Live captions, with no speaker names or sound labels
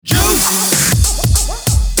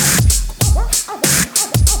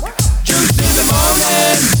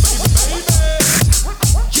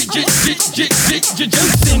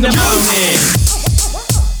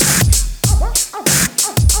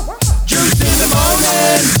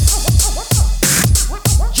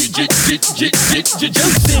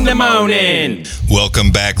Juice in the morning.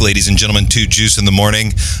 Welcome back, ladies and gentlemen, to Juice in the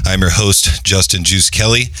Morning. I'm your host, Justin Juice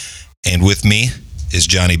Kelly, and with me is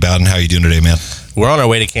Johnny Bowden. How are you doing today, man? We're on our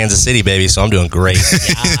way to Kansas City, baby, so I'm doing great.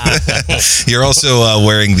 You're also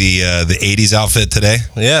wearing the 80s outfit today.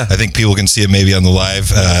 Yeah. I think people can see it maybe on the live,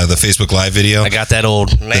 the Facebook Live video. I got that old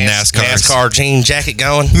NASCAR jean jacket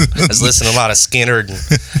going. I was listening to a lot of Skinner and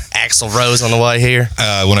Axl Rose on the way here.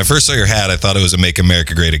 When I first saw your hat, I thought it was a Make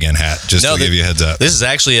America Great Again hat, just to give you a heads up. This is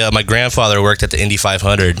actually, my grandfather worked at the Indy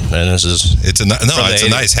 500, and this is... It's a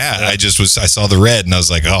nice hat. Yeah. I saw the red, and I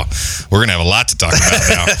was like, oh, we're going to have a lot to talk about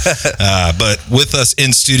now. But with us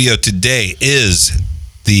in studio today is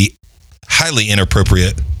the highly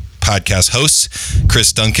inappropriate podcast hosts,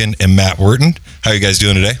 Chris Duncan and Matt Wharton. How are you guys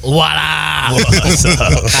doing today? What up? What's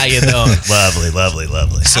up? How you doing?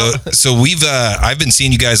 Lovely. So we've I've been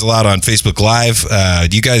seeing you guys a lot on Facebook Live.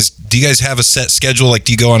 Do you guys have a set schedule? Like,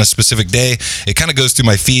 do you go on a specific day? It kind of goes through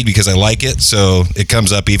my feed because I like it, so it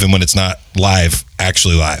comes up even when it's not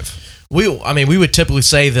actually live. We would typically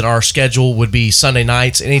say that our schedule would be Sunday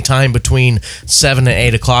nights, anytime between 7 and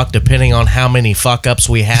 8 o'clock, depending on how many fuck ups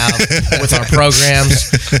we have with our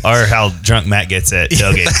programs, or how drunk Matt gets at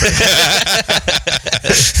tailgate.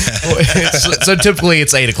 So typically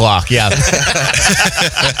it's 8 o'clock. Yeah.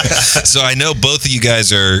 So I know both of you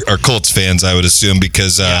guys are Colts fans, I would assume,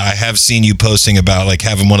 because I have seen you posting about like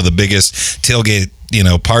having one of the biggest tailgate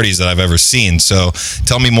parties that I've ever seen. So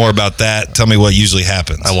tell me more about that. Tell me what usually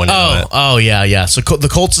happens. I want to know it. Oh, yeah. So the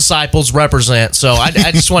Colts Disciples represent. So I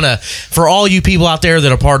just want to, for all you people out there that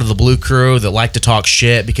are part of the Blue Crew that like to talk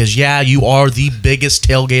shit, because you are the biggest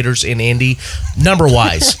tailgaters in Indy,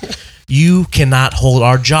 number-wise. You cannot hold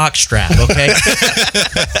our jock strap, okay?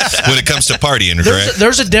 When it comes to partying, correct?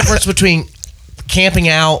 There's a difference between camping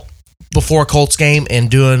out before a Colts game and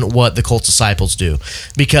doing what the Colts Disciples do,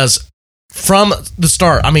 because from the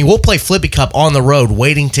start, we'll play Flippy Cup on the road,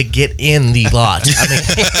 waiting to get in the lot. We're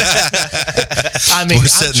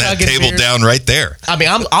setting that table down right there.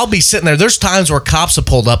 I'll be sitting there. There's times where cops have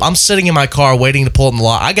pulled up. I'm sitting in my car waiting to pull up in the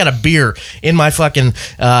lot. I got a beer in my fucking,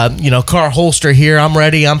 car holster here. I'm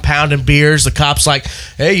ready. I'm pounding beers. The cop's like,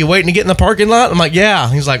 "Hey, you waiting to get in the parking lot?" I'm like, "Yeah."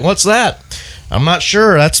 He's like, "What's that?" I'm not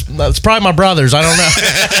sure. That's probably my brother's. I don't know.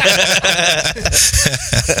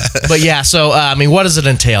 But yeah, so, what does it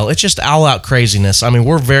entail? It's just all-out craziness.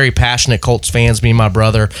 We're very passionate Colts fans, me and my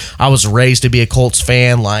brother. I was raised to be a Colts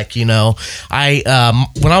fan. Like, when I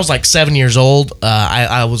was like 7 years old,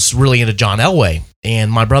 I was really into John Elway.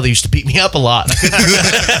 And my brother used to beat me up a lot.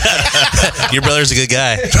 Your brother's a good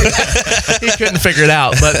guy. He couldn't figure it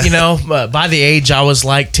out. But, by the age I was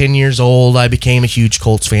like 10 years old, I became a huge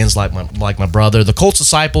Colts fan like my brother. The Colts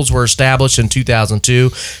Disciples were established in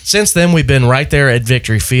 2002. Since then, we've been right there at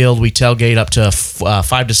Victory Field. We tailgate up to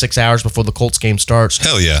 5 to 6 hours before the Colts game starts.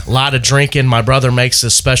 Hell yeah. A lot of drinking. My brother makes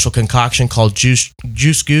this special concoction called goose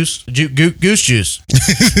juice.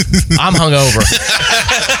 I'm hungover.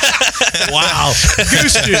 Wow.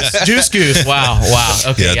 Goose. Wow.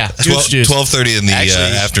 Okay, yeah. Goose juice. 12:30 in the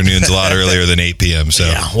afternoon's a lot earlier than 8 p.m. So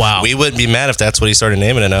yeah, wow. We wouldn't be mad if that's what he started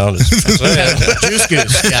naming it now. Juice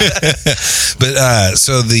goose. Yeah. But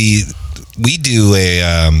we do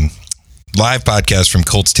a live podcast from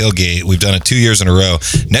Colts Tailgate. We've done it 2 years in a row.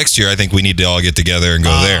 Next year, I think we need to all get together and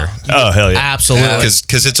go there. Oh, hell yeah. Absolutely.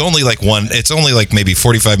 Because it's only like maybe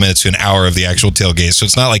 45 minutes to an hour of the actual tailgate. So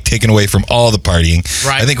it's not like taken away from all the partying.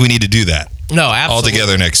 Right. I think we need to do that. No, absolutely. All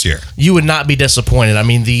together next year. You would not be disappointed.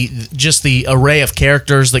 The array of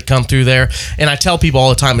characters that come through there. And I tell people all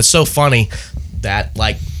the time, it's so funny that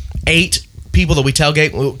like 8 people that we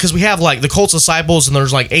tailgate, because we have like the Colts Disciples, and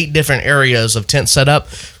there's like 8 different areas of tent set up,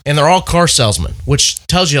 and they're all car salesmen, which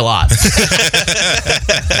tells you a lot.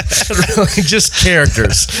 Really, just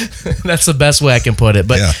characters. That's the best way I can put it.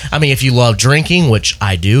 But yeah. If you love drinking, which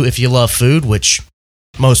I do, if you love food, which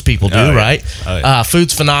most people do, right? Oh, yeah.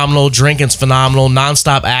 Food's phenomenal. Drinking's phenomenal.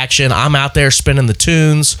 Nonstop action. I'm out there spinning the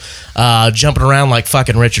tunes, jumping around like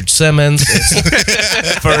fucking Richard Simmons.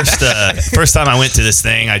 First time I went to this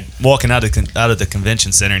thing, I walking out of the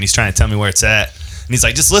convention center, and he's trying to tell me where it's at. And he's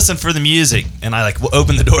like, "Just listen for the music." And I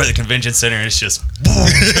open the door of the convention center, and it's just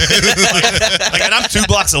and I'm 2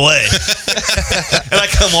 blocks away. And I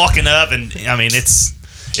come walking up, and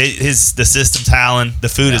the system's howling. The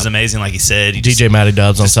food is amazing, like he said. DJ Matty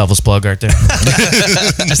Dubs on Selfless Plug right there.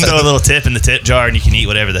 Just throw a little tip in the tip jar, and you can eat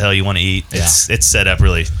whatever the hell you want to eat. Yeah. It's set up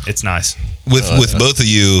really. It's nice. With both of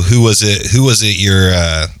you, who was it?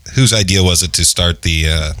 Whose idea was it to start the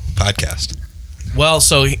podcast? Well,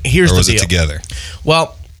 so here's the deal. Or was it together?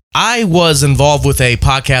 Well, I was involved with a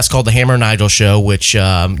podcast called The Hammer and Nigel Show, which,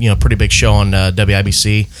 pretty big show on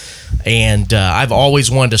WIBC. And I've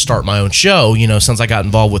always wanted to start my own show, since I got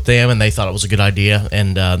involved with them, and they thought it was a good idea.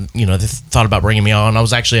 And, they thought about bringing me on. I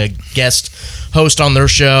was actually a guest host on their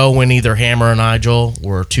show when either Hammer and Nigel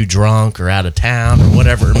were too drunk or out of town or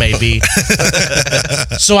whatever it may be.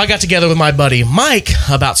 So I got together with my buddy Mike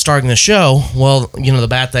about starting the show. Well, the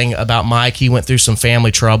bad thing about Mike, he went through some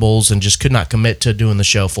family troubles and just could not commit to doing the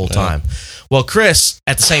show full time. Well, Chris,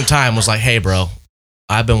 at the same time, was like, hey, bro,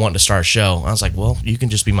 I've been wanting to start a show. I was like, well, you can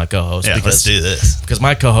just be my co-host. Yeah, let's do this. Because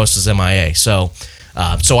my co-host is MIA. So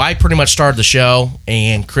I pretty much started the show,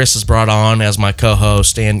 and Chris is brought on as my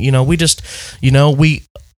co-host. And, my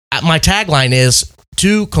tagline is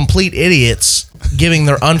 2 complete idiots giving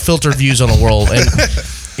their unfiltered views on the world.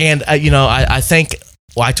 And I think...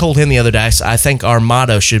 Well, I told him the other day, I think our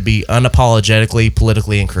motto should be unapologetically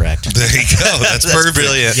politically incorrect. There you go. That's perfect.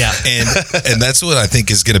 Brilliant. Yeah. And that's what I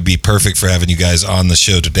think is going to be perfect for having you guys on the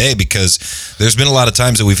show today, because there's been a lot of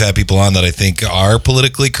times that we've had people on that I think are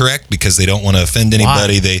politically correct because they don't want to offend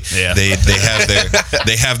anybody. They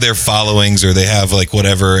have their followings, or they have like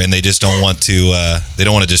whatever, and they just don't want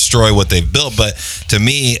to destroy what they've built. But to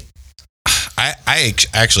me, I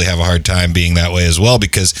actually have a hard time being that way as well,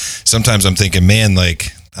 because sometimes I'm thinking, man,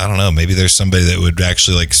 like, I don't know, maybe there's somebody that would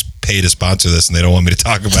actually like pay to sponsor this and they don't want me to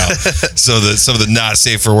talk about some of the not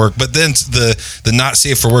safe for work. But then the not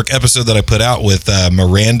safe for work episode that I put out with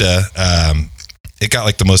Miranda, it got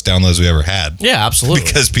like the most downloads we ever had. Yeah, absolutely.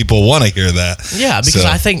 Because people want to hear that. Yeah, because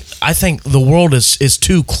I think the world is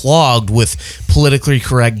too clogged with politically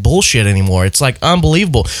correct bullshit anymore. It's like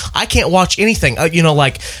unbelievable. I can't watch anything. I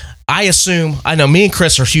know me and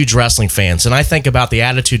Chris are huge wrestling fans, and I think about the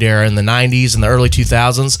Attitude Era in the 90s and the early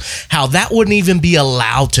 2000s, how that wouldn't even be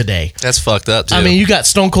allowed today. That's fucked up, too. I mean, you got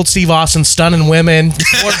Stone Cold Steve Austin stunning women,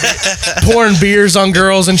 pouring beers on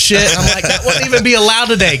girls and shit. I'm like, that wouldn't even be allowed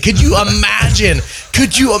today. Could you imagine? And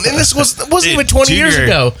this wasn't even 20 years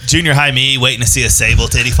ago. Junior high me waiting to see a sable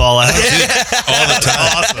titty fall out. All the time.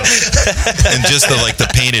 Awesome. And just the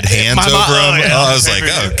painted hands My over mom- them. yeah. I was like,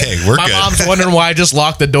 oh, okay, we're My good. mom's wondering why I just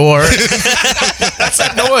locked the door. What's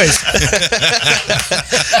that noise?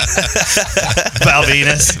 Val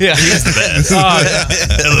Venus. Yeah. He's the best.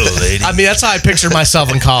 Hello, lady. I mean, that's how I pictured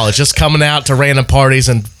myself in college, just coming out to random parties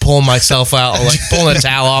and pulling myself out, or like pulling a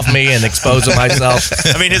towel off me and exposing myself.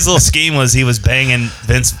 I mean, his little scheme was he was banging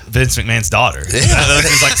Vince McMahon's daughter. That was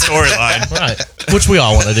his storyline. Right. Which we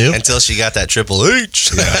all want to do. Until she got that Triple H.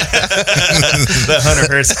 The Hunter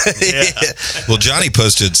Hearst. Yeah. Well, Johnny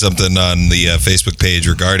posted something on the Facebook page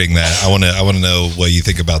regarding that. I want to know what you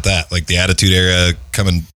think about that, like the Attitude Era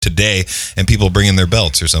coming today and people bringing their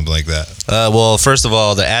belts or something like that. Well, first of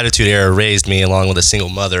all, the Attitude Era raised me along with a single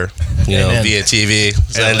mother, Amen. via TV.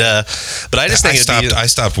 And but I just think I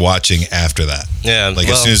stopped watching after that. Yeah, like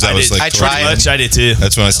as soon as that was like I towards tried. the end, I did too.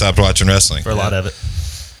 that's when I stopped watching wrestling. For a lot of it.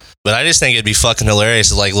 But I just think it'd be fucking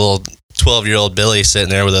hilarious, like little 12-year-old Billy sitting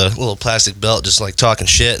there with a little plastic belt, just like talking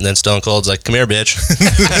shit, and then Stone Cold's like, "Come here, bitch."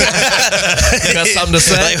 You got something to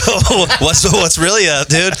say? Like, what's really up,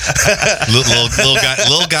 dude?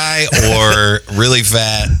 little guy or really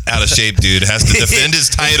fat, out of shape dude has to defend his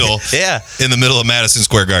title Yeah. in the middle of Madison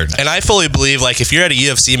Square Garden. And I fully believe, like, if you're at a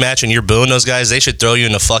UFC match and you're booing those guys, they should throw you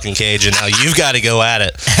in the fucking cage, and now you've got to go at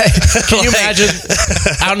it. Can you imagine?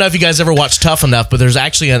 I don't know if you guys ever watched Tough Enough, but there's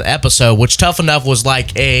actually an episode which Tough Enough was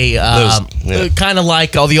like a kind of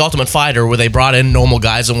like The Ultimate Fighter, where they brought in normal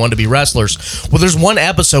guys and wanted to be wrestlers. Well, there's one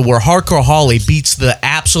episode where Hardcore Holly beats the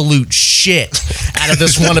absolute shit out of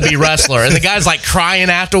this wannabe wrestler, and the guy's like crying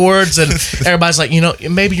afterwards, and everybody's like,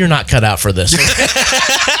 maybe you're not cut out for this.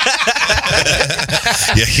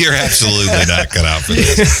 Yeah, you're absolutely not cut out for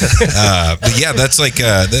this. But yeah, that's like,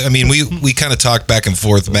 I mean, we kind of talked back and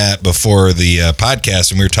forth, Matt, before the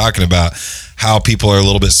podcast, and we were talking about how people are a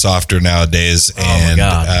little bit softer nowadays. And, my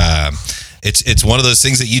God. It's one of those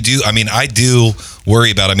things that you do. I mean, I do worry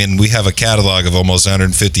about. I mean, we have a catalog of almost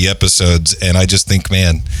 150 episodes, and I just think,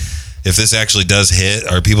 man, if this actually does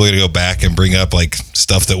hit, are people going to go back and bring up like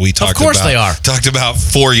stuff that we talked about? Of course they are. Talked about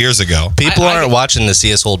 4 years ago. People aren't watching to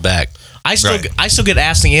see us hold back. I still Right. I still get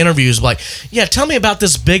asked in interviews like, yeah, tell me about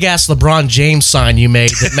this big ass LeBron James sign you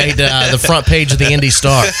made that made the front page of the Indy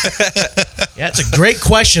Star. Yeah, it's a great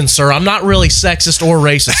question, sir. I'm not really sexist or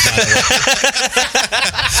racist, by the way.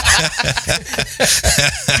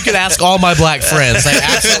 You could ask all my black friends. They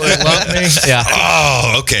absolutely love me. Yeah.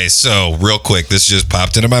 Oh, okay. So, real quick, this just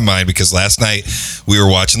popped into my mind because last night we were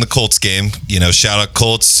watching the Colts game. Shout out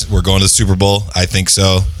Colts. We're going to the Super Bowl. I think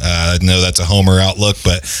so. I know that's a homer outlook,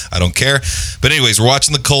 but I don't care. But anyways, we're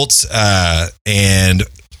watching the Colts, and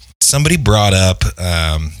somebody brought up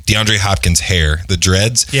DeAndre Hopkins' hair, the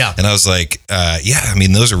dreads. Yeah. And I was like, yeah, I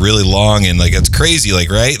mean, those are really long and like, it's crazy, like,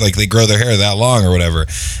 right? Like they grow their hair that long or whatever.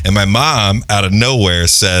 And my mom out of nowhere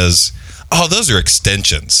says, oh, those are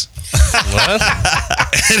extensions. What?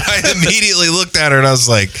 And I immediately looked at her and I was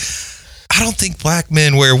like, I don't think black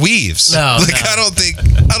men wear weaves. No, like no. I don't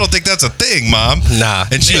think that's a thing, Mom. Nah.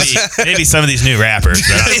 And she was, Maybe some of these new rappers.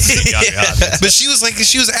 but she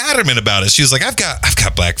was adamant about it. She was like, I've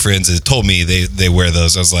got black friends that told me they wear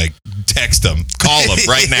those. I was like, text them, call them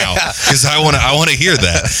right now, because I want to hear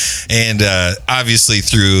that. And obviously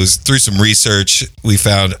through some research, we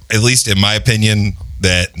found, at least in my opinion,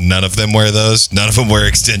 that none of them wear those. None of them wear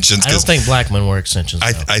extensions. I don't think black men wear extensions.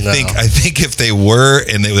 I think if they were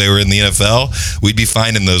and they were in the NFL, we'd be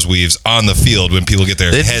finding those weaves on the field when people get their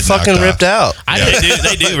They'd be heads fucking knocked ripped off. out.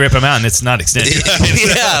 They do rip them out, and it's not extended.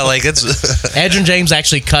 Yeah, like it's Edgerrin James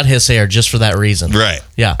actually cut his hair just for that reason. Right.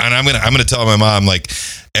 Yeah. And I'm gonna tell my mom, like,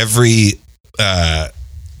 every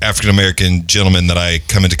African American gentleman that I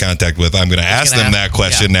come into contact with, I'm gonna ask them that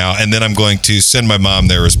question now, and then I'm going to send my mom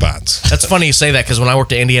their response. That's funny you say that, because when I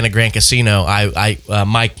worked at Indiana Grand Casino,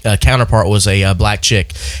 my counterpart was a black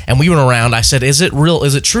chick, and we went around. I said, "Is it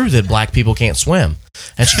true that black people can't swim?"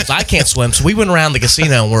 And she goes, "I can't swim." So we went around the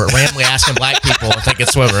casino and we're randomly asking black people if they can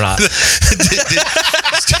swim or not.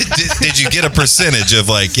 Did you get a percentage of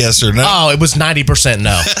like yes or no? Oh, it was 90%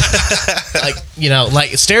 no.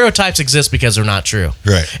 Like stereotypes exist because they're not true.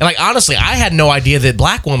 Right. And like honestly, I had no idea that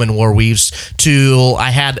black women wore weaves till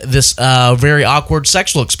I had this very awkward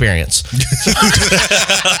sexual experience.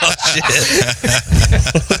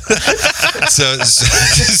 So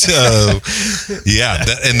yeah,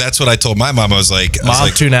 and that's what I told my mom. I was like, Mom,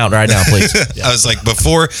 tune out right now, please. I was like,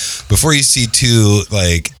 before you see two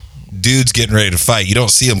like dudes getting ready to fight, you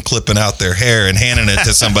don't see them clipping out their hair and handing it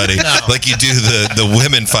to somebody like you do the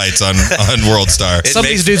women fights on World Star. Some of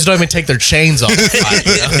these dudes don't even take their chains off.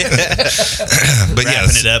 But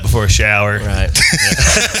Wrapping it up before a shower. Right.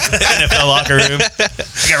 NFL locker room.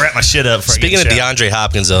 I gotta wrap my shit up. Speaking of DeAndre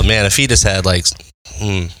Hopkins, though, man, if he just had like,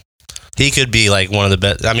 he could be like one of the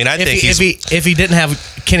best. I mean, if he didn't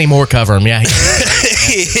have Kenny Moore cover him, yeah.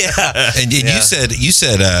 yeah. And you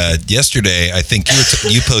said yesterday, I think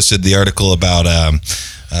you posted the article about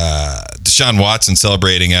Deshaun Watson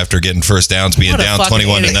celebrating after getting first downs, being down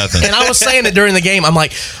 21-0. And I was saying it during the game. I'm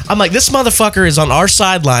like, this motherfucker is on our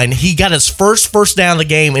sideline. He got his first down of the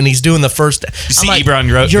game, and he's doing the first. You see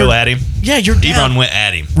Ebron go at him? Yeah, Ebron went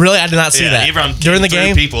at him. Really? I did not see that. Ebron during the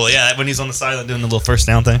game? People, yeah, when he's on the sideline doing the little first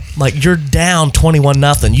down thing. Like, you're down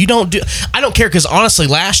 21-0. You don't do. I don't care, because honestly,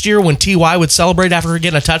 last year when Ty would celebrate after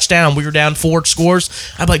getting a touchdown, we were down 4 scores.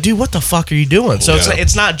 I'm like, dude, what the fuck are you doing? So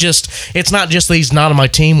it's not just he's not on my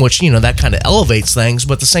team, which that kind of elevates things.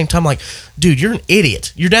 But at the same time, like, dude, you're an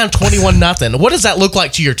idiot. You're down 21-0. What does that look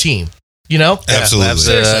like to your team?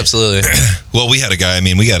 Absolutely. Well, we had a guy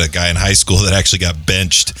in high school that actually got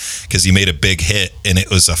benched because he made a big hit and it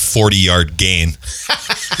was a 40-yard gain.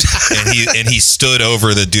 and he stood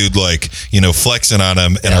over the dude, like, flexing on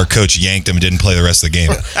him, and our coach yanked him and didn't play the rest of the game.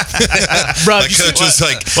 Bro, the coach was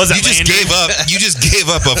like, you just gave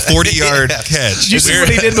up a 40-yard catch. Did you see what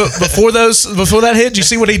he did before that hit? Did you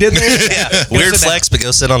see what he did there? Yeah. Weird flex, but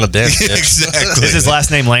go sit on the bench. Exactly. Is his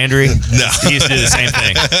last name Landry? No. He used to do the same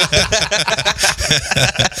thing.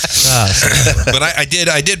 But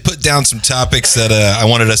I did put down some topics that I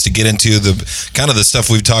wanted us to get into, the kind of the stuff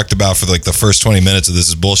we've talked about for like the first 20 minutes of This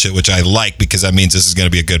Is Bullshit, which I like because that means this is going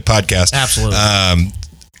to be a good podcast. Absolutely.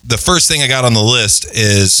 The first thing I got on the list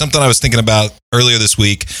is something I was thinking about earlier this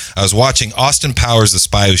week. I was watching Austin Powers, The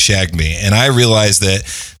Spy Who Shagged Me, and I realized that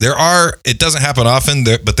it doesn't happen often,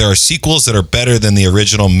 but there are sequels that are better than the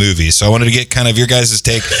original movie. So I wanted to get kind of your guys'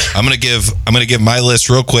 take. I'm gonna give my list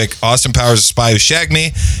real quick. Austin Powers, The Spy Who Shagged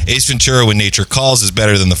Me, Ace Ventura: When Nature Calls is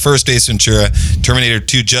better than the first Ace Ventura, Terminator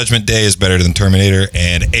 2: Judgment Day is better than Terminator,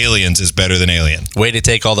 and Aliens is better than Alien. Way to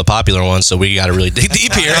take all the popular ones, so we got to really dig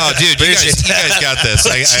deep here. Oh, dude, you guys got this.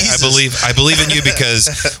 I believe in you,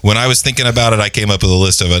 because when I was thinking about it, I came up with a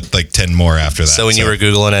list of like 10 more after that. So when you were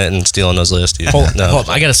Googling it and stealing those lists, hold on,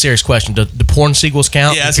 I got a serious question. Do porn sequels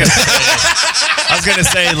count? Yeah, I was gonna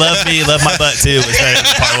say, Love Me, Love My Butt Too was better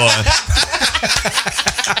than part 1.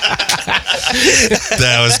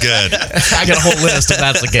 That was good. I got a whole list if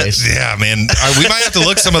that's the case. Yeah, man. We might have to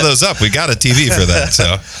look some of those up. We got a TV for that.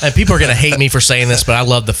 So and people are gonna hate me for saying this, but I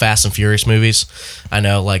love the Fast and Furious movies. I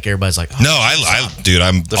know, like, everybody's like, no, I'm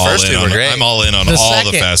the all first in two on. were great. I'm all in on all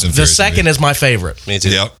the Fast and Furious. The second movies. is my favorite. Me too.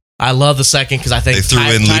 Yep. I love the second because I think They threw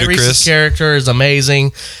in Ludacris. Tyrese's character is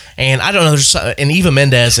amazing, and I don't know. And Eva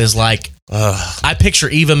Mendes is like, I picture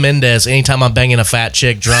Eva Mendes anytime I'm banging a fat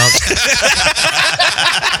chick drunk.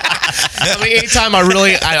 I mean, anytime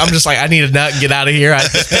I'm just like, I need a nut and get out of here. I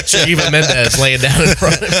just picture Eva Mendes laying down in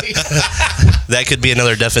front of me. That could be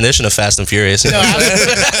another definition of Fast and Furious. No,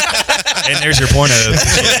 And there's your porno.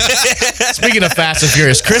 speaking of Fast and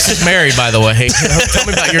Furious, Chris is married, by the way. Tell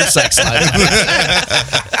me about your sex life.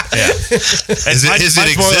 Is it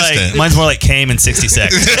existent? Mine's more like came in 60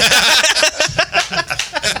 seconds.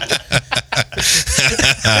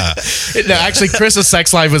 No, actually, Chris's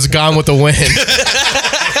sex life was gone with the wind.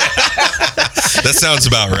 That sounds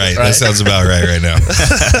about right. That sounds about right now.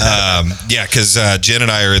 Yeah, because Jen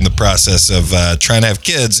and I are in the process of trying to have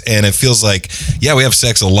kids, and it feels like, yeah, we have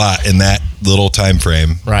sex a lot in that little time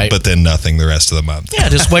frame, right? But then nothing the rest of the month. Yeah,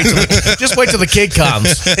 just wait till the kid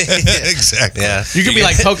comes. Exactly. Yeah. You could be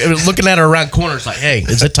like looking at her around corners, like, "Hey,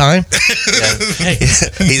 is it time?" Hey,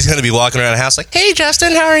 He's going to be walking around the house like, "Hey,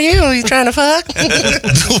 Justin, how are you? Are you trying to fuck?"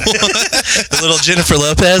 The little Jennifer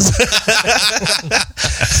Lopez.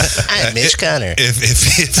 I'm Mitch Connor.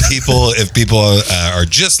 If people are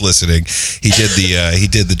just listening, he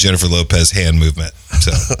did the Jennifer Lopez hand movement.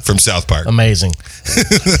 So from South Park. amazing.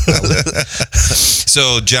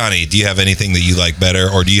 So Johnny, do you have anything that you like better,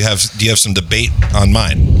 or do you have some debate on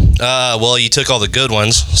mine? Well, you took all the good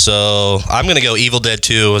ones, so I'm gonna go. Evil Dead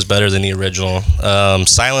 2 was better than the original.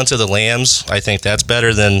 Silence of the Lambs, I think that's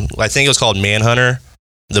better than. I think it was called Manhunter.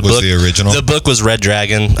 The original? The book was Red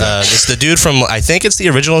Dragon. It's the dude from, I think it's the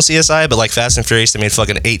original CSI, but like Fast and Furious, they made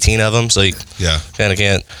fucking 18 of them, so you kind of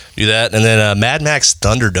can't do that. And then Mad Max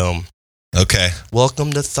Thunderdome. Okay.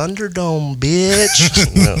 Welcome to Thunderdome, bitch.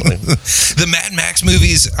 The Mad Max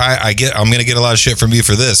movies, I'm gonna get a lot of shit from you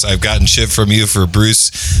for this. I've gotten shit from you for Bruce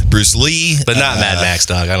Lee, But not Mad Max,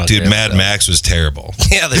 dog. I don't Dude, care Mad Max was terrible.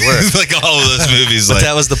 Yeah, they were. Like all of those movies. But Like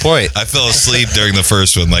that was the point. I fell asleep during the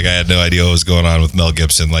first one. Like I had no idea what was going on with Mel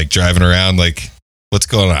Gibson. Like driving around, like what's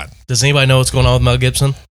going on? Does anybody know what's going on with Mel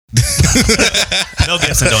Gibson? Mel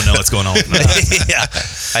Gibson don't know what's going on with me. Yeah.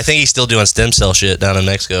 I think he's still doing stem cell shit down in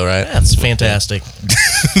Mexico, right? That's fantastic.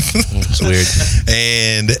 It's weird.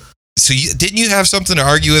 And so didn't you have something to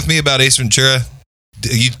argue with me about Ace Ventura?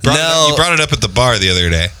 You brought it up at the bar the other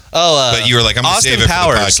day. Oh, but you were like, I'm going to save it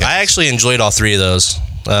Powers. for the podcast. I actually enjoyed all three of those.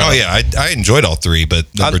 Oh, yeah. I enjoyed all three, but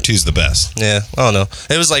number 2's the best. Yeah. I don't know.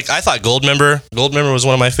 It was like, I thought Goldmember was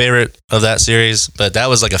one of my favorite of that series, but that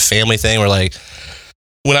was like a family thing where like,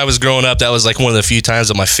 when I was growing up, that was like one of the few times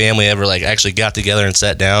that my family ever like actually got together and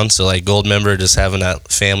sat down. So like Goldmember, just having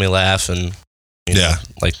that family laugh and you know,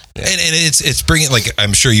 and it's bringing, like,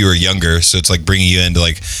 I'm sure you were younger, so it's like bringing you in to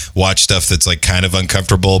like watch stuff that's like kind of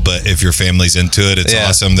uncomfortable, but if your family's into it, it's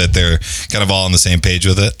awesome that they're kind of all on the same page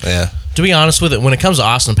with it. Yeah. To be honest with it, when it comes to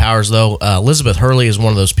Austin Powers, though, Elizabeth Hurley is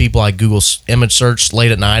one of those people I Google image search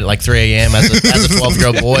late at night at like 3 a.m. as a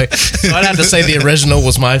 12-year-old boy. So I'd have to say the original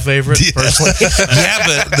was my favorite, personally. Yeah,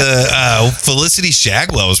 but the Felicity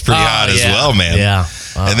Shagwell was pretty hot as well, man. Yeah.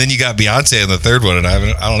 And then you got Beyonce in the third one, and I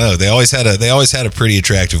don't know. They always had a pretty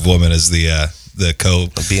attractive woman as the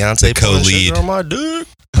co-lead. On my dick.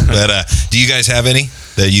 But do you guys have any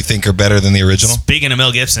that you think are better than the original? Speaking of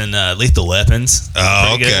Mel Gibson, Lethal Weapons.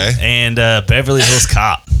 Oh, okay. Good. And Beverly Hills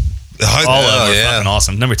Cop. All of them are fucking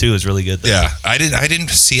awesome. Number 2 is really good, though. Yeah,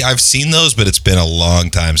 I've seen those, but it's been a long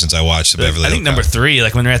time since I watched the Beverly Hills Cop. I think number 3,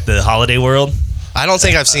 like when they're at the Holiday World. I don't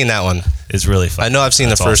think I've seen that one. It's really fun. I know I've seen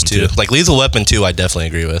the first two. Too. Like Lethal Weapon 2, I definitely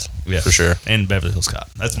agree with. Yeah, for sure. And Beverly Hills Cop.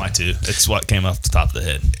 That's my 2. It's what came off the top of the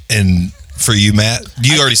head. And for you, Matt,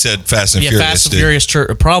 you already said Fast and Furious. Fast and Furious,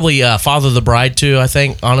 probably Father of the Bride too. I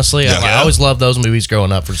think honestly, I always loved those movies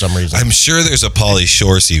growing up for some reason. I'm sure there's a Pauly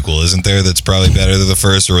Shore sequel, isn't there? That's probably better than the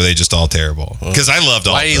first, or were they just all terrible? Because I loved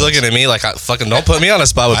all. Why are you looking at me like fucking? Don't put me on a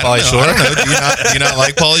spot with Pauly Shore. I don't know. Do you not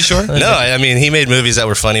like Pauly Shore? No, I mean he made movies that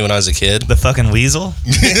were funny when I was a kid. The fucking Weasel.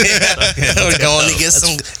 We're going to get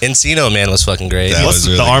some. Encino Man was fucking great. What's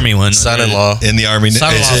the Army one? Son-in-Law. In the Army. Is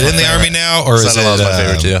it in the Army now, or is it? Son-in-Law's my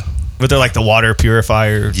favorite too. But they're like the water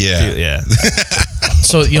purifier. Yeah.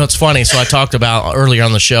 So, it's funny. So I talked about earlier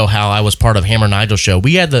on the show how I was part of Hammer Nigel's show.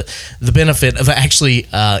 We had the benefit of actually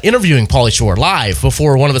interviewing Pauly Shore live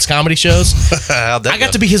before one of his comedy shows. I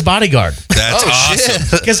got to be his bodyguard. That's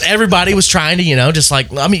awesome. Because everybody was trying to, just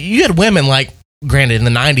like, I mean, you had women like, granted, in the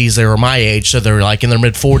 90s, they were my age, so they're like in their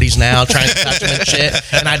mid 40s now, trying to touch them and shit.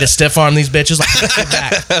 And I just stiff arm these bitches, like,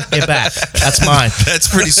 get back. That's mine. That's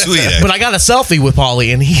pretty sweet. But I got a selfie with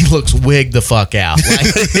Paulie, and he looks wigged the fuck out. Like,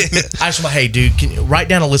 I just like, hey, dude, can you write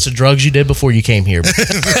down a list of drugs you did before you came here?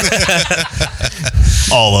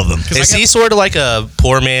 All of them. Is he sort of like a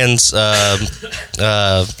poor man's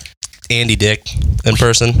Andy Dick in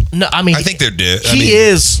person? No, I mean, I think they're he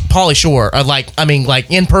is Pauly Shore. Like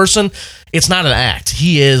in person, it's not an act.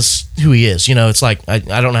 He is who he is. You know, it's like I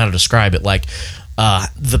don't know how to describe it. Like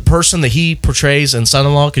the person that he portrays in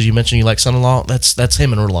Son-in-Law, because you mentioned you like Son-in-Law, that's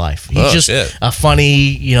him in real life. He's just a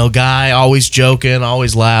funny, guy, always joking,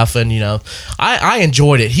 always laughing. I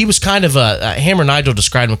enjoyed it. He was kind of Hammer Nigel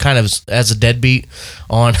described him kind of as a deadbeat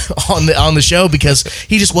on the show, because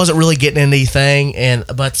he just wasn't really getting into anything,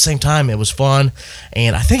 but at the same time it was fun,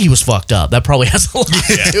 and I think he was fucked up. That probably has a lot to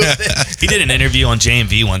do with it. He did an interview on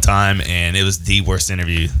JMV one time, and it was the worst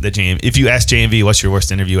interview. If you ask JMV what's your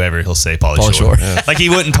worst interview ever, he'll say Pauly Shore. Yeah. Like, he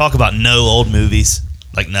wouldn't talk about no old movies,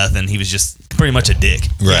 like nothing. He was just pretty much a dick.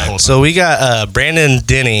 Right. So we got Brandon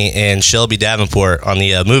Denny and Shelby Davenport on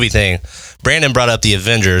the movie thing. Brandon brought up The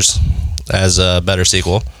Avengers as a better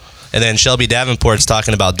sequel. And then Shelby Davenport's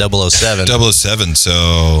talking about 007. 007.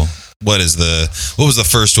 So what was the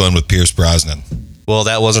first one with Pierce Brosnan? Well,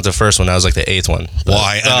 that wasn't the first one. That was like the 8th one. Well,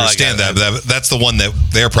 I understand that, but that's the one that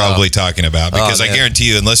they're probably talking about, because I guarantee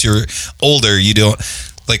you, unless you're older, you don't.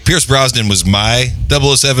 Like, Pierce Brosnan was my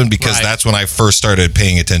 007 because that's when I first started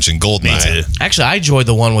paying attention. GoldenEye. Me too. Actually, I enjoyed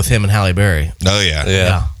the one with him and Halle Berry. Oh yeah,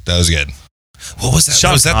 Yeah. that was good. What was that?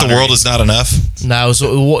 Sean Was that Connery. The World Is Not Enough? No, it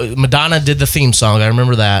was Madonna did the theme song. I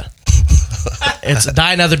remember that. It's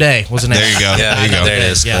Die Another Day was the name. There you go. Yeah, There you go. there it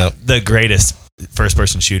is. Yeah. Yep. The greatest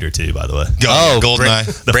first-person shooter, too, by the way.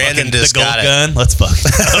 GoldenEye. The Brandon fucking- just the gold got it. gun. Let's fuck.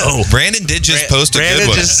 Oh, Brandon did just post a Brandon good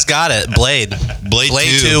one. just got it. Blade. Blade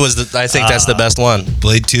 2. 2 was I think that's the best one.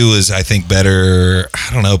 Blade 2 is, I think, better. I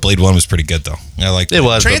don't know. Blade 1 was pretty good, though. I liked It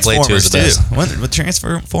was, but Blade 2 is the best. With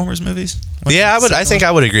Transformers movies? Yeah, I think I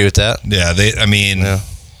would agree with that. Yeah, I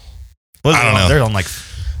don't know. They're on like...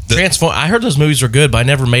 I heard those movies were good, but I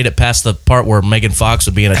never made it past the part where Megan Fox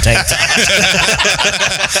would be in a tank top.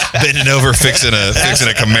 bending over fixing a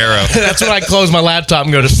Camaro. That's when I close my laptop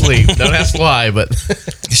and go to sleep. Don't ask why, but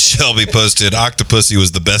Shelby posted, Octopussy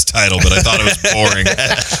was the best title, but I thought it was boring.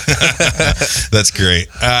 That's great.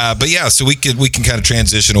 But yeah, so we can kind of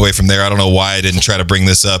transition away from there. I don't know why I didn't try to bring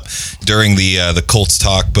this up during the Colts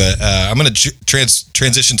talk, but I'm going to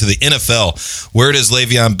transition to the NFL. Where does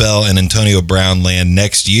Le'Veon Bell and Antonio Brown land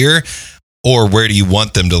next year? Or where do you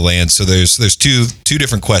want them to land? So there's two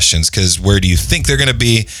different questions, because where do you think they're going to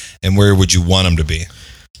be, and where would you want them to be?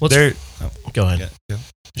 Go ahead.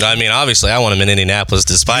 I mean, obviously, I want him in Indianapolis,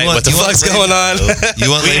 despite what the you want fuck's going on. You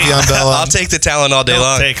want Le'Veon Bell on? I'll take the talent all day Don't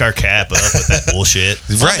long. take our cap up with that bullshit.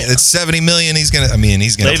 Right, it's $70 million. He's gonna.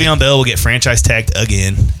 Le'Veon Bell will get franchise tagged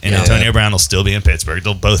again, and Antonio Brown will still be in Pittsburgh.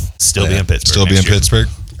 They'll both still be in Pittsburgh. Still be in next year. Pittsburgh.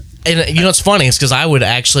 And you know what's funny is because I would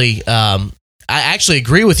actually, I actually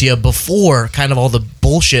agree with you before kind of all the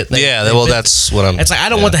bullshit. That's what I'm. It's like I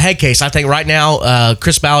don't want the head case. I think right now,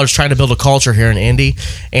 Chris Ballard's trying to build a culture here in Indy,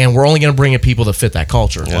 and we're only going to bring in people that fit that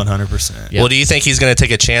culture. 100%. Well, do you think he's going to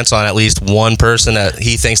take a chance on at least one person that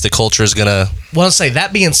he thinks the culture is going to? Well, let's say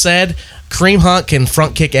that being said, Kareem Hunt can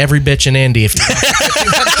front kick every bitch in Indy if he wants.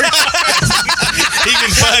 He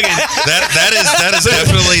can fucking. That is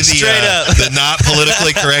definitely Straight up. the not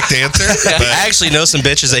politically correct answer. But I actually know some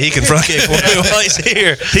bitches that he can front kick for me while he's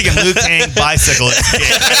here. He can Liu Kang bicycle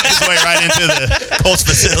his way right into the Colts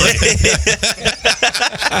facility.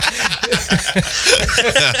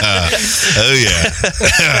 oh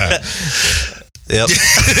yeah. Yep.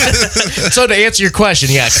 So to answer your question,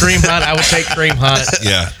 yeah, Kareem Hunt, I would take Kareem Hunt.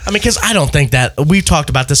 Yeah. I mean, because I don't think that we've talked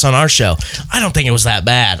about this on our show. I don't think it was that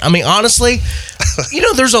bad. I mean, honestly,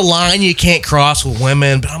 there's a line you can't cross with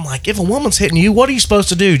women, but I'm like, if a woman's hitting you, what are you supposed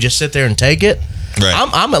to do? Just sit there and take it? Right.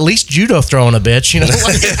 I'm at least judo throwing a bitch,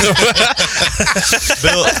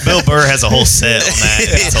 Bill Burr has a whole set on that.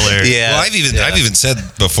 It's hilarious. Yeah. Well, I've even said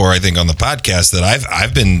before, I think on the podcast, that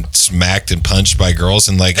I've been smacked and punched by girls,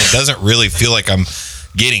 and like it doesn't really feel like I'm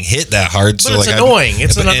getting hit that hard. But it's annoying.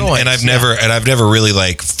 It's an annoyance. And I've never really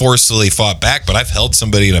like forcefully fought back, but I've held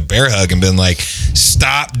somebody in a bear hug and been like,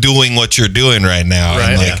 "Stop doing what you're doing right now." Right.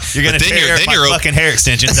 And like, Yeah. You're gonna tear my fucking hair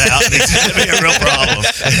extensions out. It's gonna be a real problem.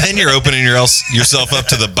 And then you're opening yourself up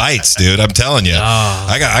to the bites, dude. I'm telling you.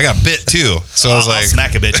 I got bit too. So I was I'll like,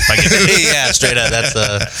 smack a bitch if I get. Yeah, straight up. That's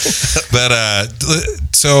but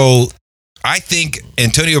so I think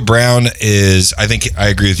Antonio Brown is. I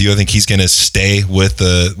agree with you. I think he's going to stay with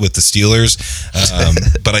the Steelers,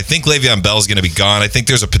 but I think Le'Veon Bell is going to be gone. I think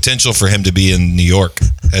there's a potential for him to be in New York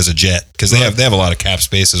as a Jet because they have a lot of cap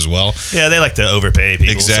space as well. Yeah, they like to overpay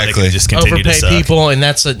people. Exactly, so they can just continue to suck. People, and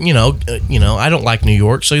that's I don't like New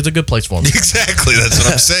York, so it's a good place for me. Exactly, that's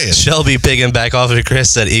what I'm saying. Shelby picking back off of Chris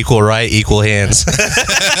said equal right, equal hands.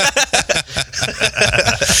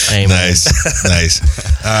 Amen. Nice.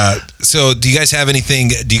 So, do you guys have anything?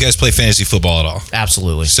 Do you guys play fantasy football at all?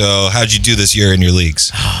 Absolutely. So, how'd you do this year in your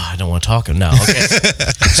leagues? I don't want to talk. No. Okay.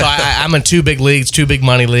 So I'm in 2 big leagues, 2 big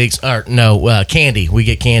money leagues. Or no, candy. We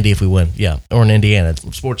get candy if we win. Yeah, or in Indiana,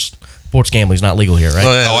 sports gambling is not legal here, right?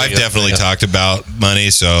 Oh, I've definitely talked about money.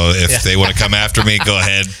 So if they want to come after me, go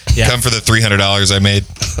ahead. Yeah. Come for the $300 I made.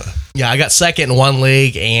 Yeah, I got second in one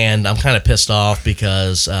league, and I'm kind of pissed off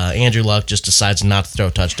because Andrew Luck just decides not to throw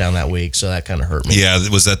a touchdown that week, so that kind of hurt me. Yeah,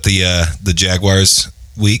 was that the Jaguars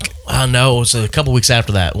week? No, it was a couple weeks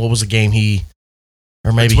after that. What was the game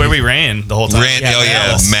or maybe It's where we ran the whole time.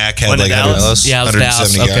 Mac had Wasn't like it Dallas?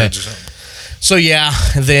 170 Okay. yards or something. So yeah,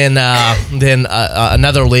 then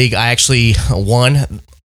another league I actually won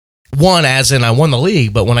as in I won the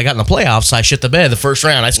league, but when I got in the playoffs, I shit the bed the first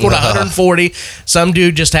round. I scored 140. Some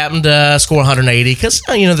dude just happened to score 180 because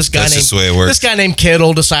this guy That's just the way it works. This guy named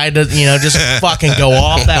Kittle decided to just fucking go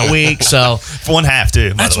off that week. So For one half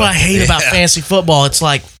too. that's what I hate about fantasy football. It's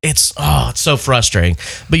like it's so frustrating.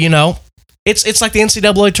 But it's like the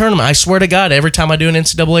NCAA tournament. I swear to God, every time I do an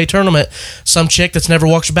NCAA tournament, some chick that's never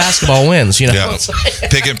watched basketball wins. Yeah. It's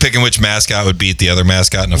like- Picking which mascot would beat the other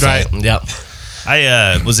mascot in a fight. right? Yep.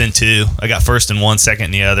 I was in 2. I got first in one, second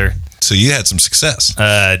in the other. So you had some success.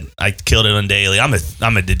 I killed it on daily. I'm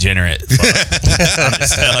a degenerate. I'm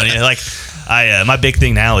just telling you. Like my big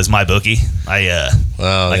thing now is my bookie.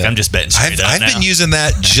 I'm just betting straight up I've now. been using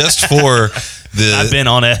that just for I've been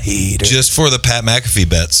on a heater. just for the Pat McAfee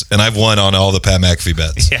bets, and I've won on all the Pat McAfee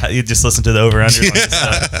bets. Yeah, you just listen to the over/under.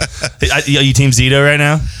 Are you Team Zito right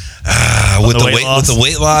now? With the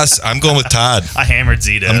weight loss, I'm going with Todd. I hammered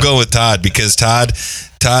Zito. I'm going with Todd because Todd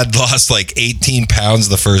lost like 18 pounds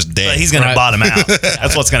the first day. But he's going to bottom out.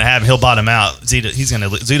 That's what's going to happen. He'll bottom out. Zito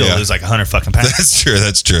will lose like 100 fucking pounds.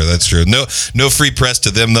 That's true. No free press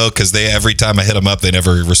to them though, because every time I hit them up, they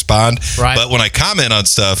never respond. Right. But when I comment on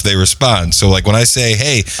stuff, they respond. So like when I say,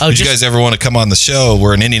 "Hey, would you guys ever want to come on the show?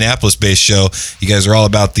 We're an Indianapolis-based show. You guys are all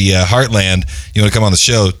about the Heartland. You want to come on the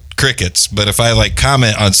show?" Crickets. But if I like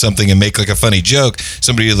comment on something and make like a funny joke,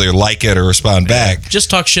 somebody either like it or respond back.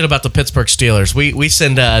 Just talk shit about the Pittsburgh Steelers. We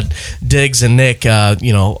send Diggs and Nick,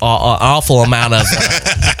 awful amount of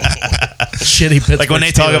shitty Pittsburgh. Like when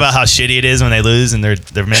they talk about how shitty it is when they lose and they're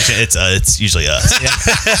mentioning it's usually us.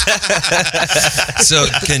 So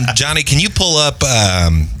can you pull up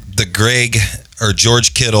the Greg or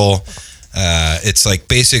George Kittle? It's like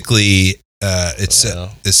basically it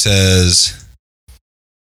says.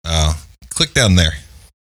 Click down there.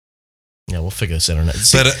 Yeah, we'll figure this internet.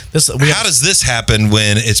 But how does this happen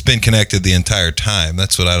when it's been connected the entire time?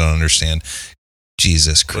 That's what I don't understand.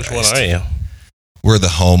 Jesus Christ. Which one are you? We're the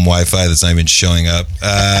home Wi-Fi that's not even showing up.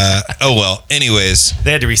 Oh, well. Anyways.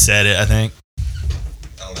 They had to reset it, I think.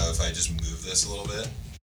 I don't know if I just move this a little bit.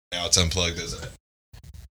 Now it's unplugged, isn't it?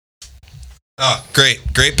 Oh, great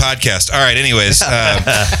podcast. All right. Anyways,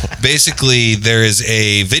 basically there is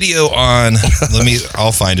a video on,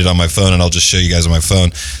 I'll find it on my phone and I'll just show you guys on my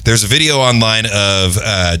phone. There's a video online of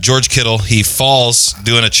George Kittle. He falls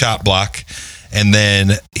doing a chop block and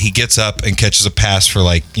then he gets up and catches a pass for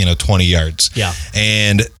 20 yards. Yeah.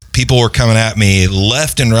 And people were coming at me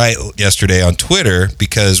left and right yesterday on Twitter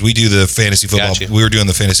because we do the fantasy football. Gotcha. We were doing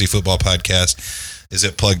the fantasy football podcast. Is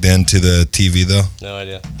it plugged into the TV though? No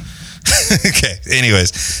idea. Okay.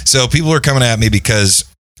 Anyways, so people were coming at me because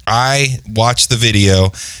I watched the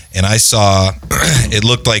video and I saw it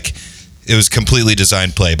looked like it was completely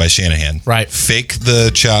designed play by Shanahan. Right. Fake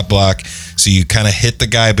the chop block, so you kind of hit the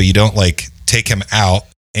guy, but you don't take him out,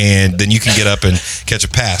 and then you can get up and catch a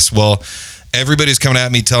pass. Well, everybody's coming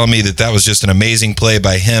at me telling me that was just an amazing play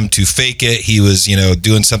by him to fake it. He was,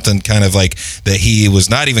 doing something kind of like that he was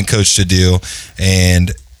not even coached to do,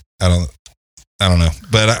 and I don't know,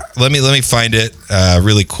 but let me find it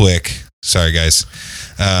really quick. Sorry, guys,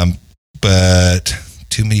 but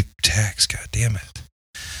too many tags. God damn it.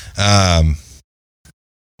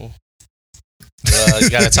 You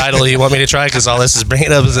got a title you want me to try? Because all this is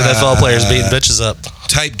bringing up is NFL players beating bitches up.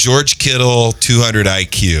 Type George Kittle 200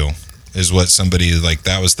 IQ is what somebody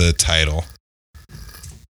that was the title,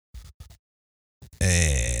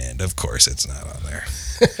 and of course it's not on there.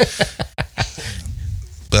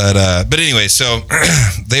 But But anyway, so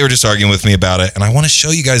they were just arguing with me about it, and I want to show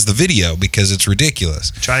you guys the video because it's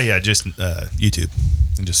ridiculous. Try just YouTube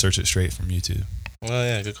and just search it straight from YouTube. Oh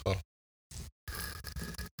yeah, good call.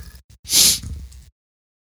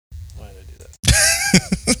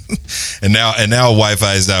 And now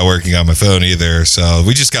Wi-Fi is not working on my phone either. So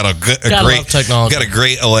we just got a great technology. Got a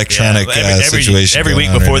great electronic situation. Every week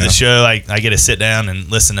going on before right the now. show, I get to sit down and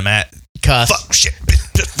listen to Matt Cuss. fuck shit.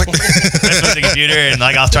 With the computer, and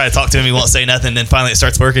like I'll try to talk to him, he won't say nothing. Then finally it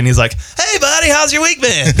starts working. He's like, "Hey, buddy, how's your week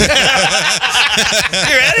been? You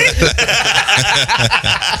ready?"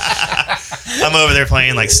 I'm over there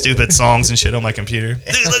playing like stupid songs and shit on my computer.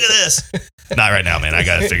 Dude, look at this. Not right now, man. I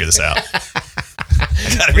got to figure this out.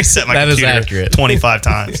 I got to reset my That is computer accurate. 25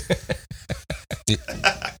 times.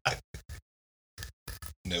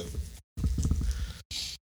 Nope.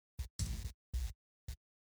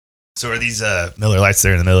 So are these Miller Lights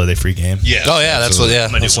there in the middle of the free game? Yeah. Oh yeah, that's what. absolutely. Yeah, I'm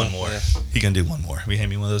gonna that's do one what- more. yeah. You gonna do one more? We hand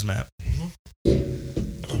me one of those, Matt.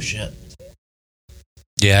 Oh shit.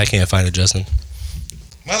 Yeah, I can't find it, Justin.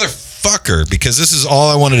 Motherfucker, because this is all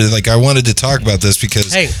I wanted to I wanted to talk about this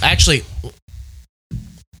because Hey, actually,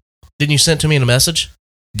 didn't you send it to me in a message?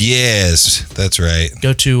 yes, that's right.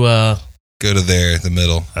 Go to Go to there, the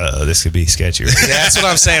middle. This could be sketchy. That's what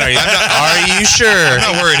I'm saying. Are you sure? I'm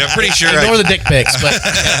not worried. I'm pretty sure ignore the dick pics, but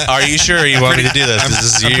Are you sure you want me to do this? 'Cause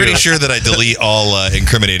this is I'm you. pretty sure that I delete all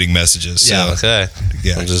incriminating messages. So, Yeah. Okay.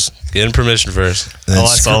 yeah. I'm just getting permission first. Then All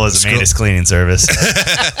I saw was Amanda's cleaning service.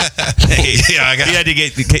 Yeah, I got. You had to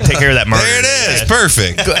take care of that murder. There it is.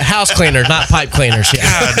 Perfect. house cleaners, not pipe cleaners. Yeah.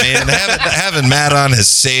 God, man, having Matt on has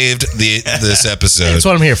saved this episode. That's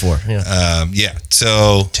what I'm here for. Yeah. Yeah.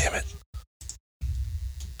 So Damn it.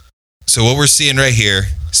 So what we're seeing right here,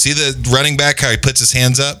 see the running back how he puts his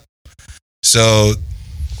hands up. So,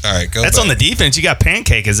 all right, go. That's back. on the defense. You got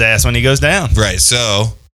pancake his ass when he goes down. Right.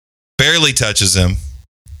 So barely touches him.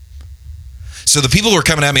 So the people were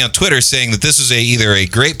coming at me on Twitter saying that this was either a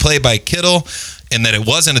great play by Kittle and that it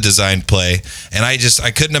wasn't a designed play. And I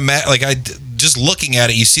couldn't imagine, just looking at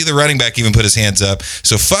it, you see the running back even put his hands up.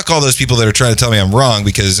 So fuck all those people that are trying to tell me I'm wrong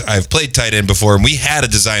because I've played tight end before and we had a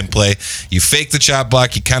designed play. You fake the chop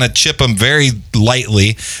block, you kind of chip them very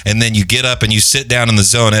lightly, and then you get up and you sit down in the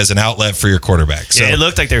zone as an outlet for your quarterback. So Yeah, it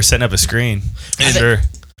looked like they were setting up a screen.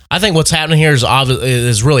 I think what's happening here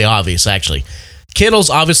is really obvious. Actually, Kittle's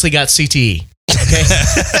obviously got CTE. Okay,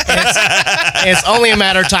 it's only a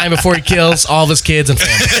matter of time before he kills all of his kids and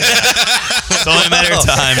family. It's only a matter of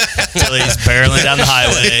time until he's barreling down the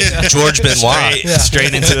highway. George Benoit.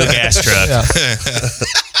 Straight into a gas truck.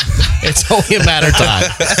 It's only a matter of time.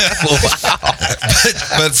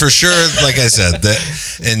 but for sure, like I said,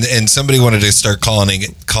 and somebody wanted to start calling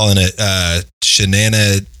it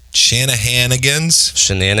Shanahanigans.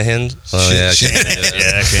 Shenanigans. Oh yeah.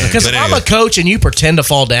 Because if I'm a coach and you pretend to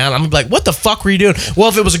fall down, I'm gonna be like, "What the fuck were you doing?" Well,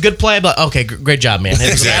 if it was a good play, I'd be like, "Okay, great job, man."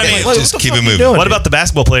 Exactly. Like, what Just the keep fuck it you moving. doing, What dude? about the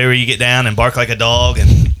basketball player where you get down and bark like a dog and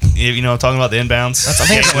you know I'm talking about the inbounds?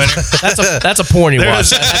 That's a porn you watch.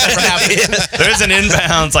 There's an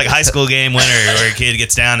inbounds like high school game winner where a kid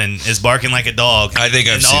gets down and is barking like a dog. I think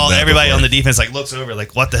I've and seen that everybody before. on the defense like looks over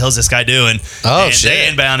like what the hell's this guy doing? Oh, and shit. they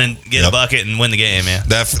inbound and get a bucket and win the game, man.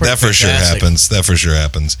 That for sure fantastic. happens. That for sure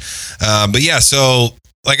happens. But yeah, so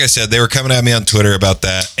like I said, they were coming at me on Twitter about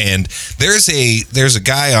that, and there's a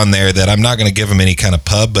guy on there that I'm not going to give him any kind of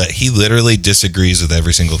pub, but he literally disagrees with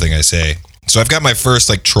every single thing I say. So I've got my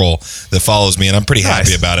first troll that follows me, and I'm pretty happy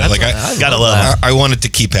Nice. about it. That's I Gotta love I want it to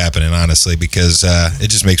keep happening, honestly, because it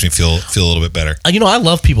just makes me feel a little bit better. You know, I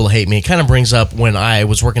love people to hate me. It kind of brings up when I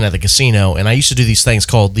was working at the casino, and I used to do these things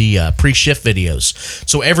called the pre-shift videos.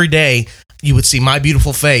 So every day, you would see my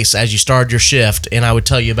beautiful face as you started your shift, and I would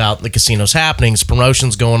tell you about the casino's happenings,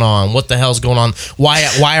 promotions going on, what the hell's going on, why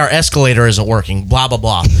our escalator isn't working, blah, blah,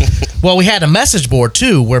 blah. Well, we had a message board,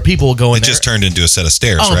 too, where people would go in It there. just turned into a set of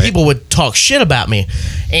stairs, Oh, right? people would talk shit about me.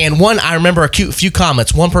 And I remember a few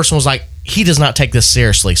comments. One person was like, he does not take this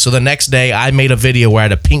seriously. So the next day, I made a video where I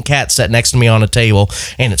had a pink cat sat next to me on a table,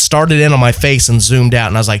 and it started in on my face and zoomed out.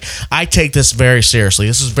 And I was like, I take this very seriously.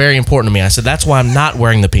 This is very important to me. I said, that's why I'm not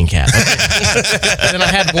wearing the pink hat. And then I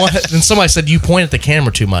had one, and somebody said, you point at the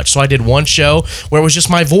camera too much. So I did one show where it was just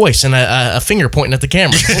my voice and a finger pointing at the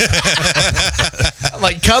camera. I'm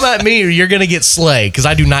like, come at me or you're going to get slayed, because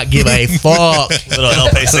I do not give a fuck. Little El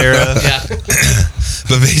Pacero. Yeah.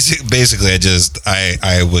 But basically,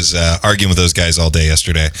 I was arguing with those guys all day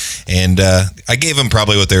yesterday, and I gave them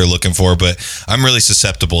probably what they were looking for. But I'm really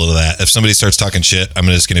susceptible to that. If somebody starts talking shit, I'm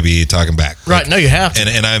just going to be talking back. Right? No, you have to.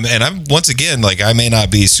 And I'm once again, like, I may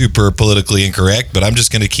not be super politically incorrect, but I'm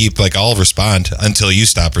just going to keep, like, I'll respond until you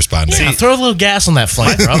stop responding. Yeah, throw a little gas on that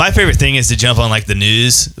flame, bro. My favorite thing is to jump on like the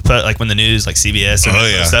news, put like when the news, like CBS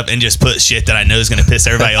or stuff, and just put shit that I know is going to piss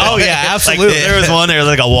everybody off. Oh yeah, absolutely. Like, there was one there,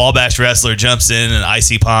 like a Wabash wrestler jumps in an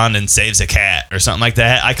icy pond and saves a cat or something like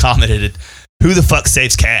that. I commented, "Who the fuck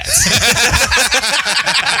saves cats?"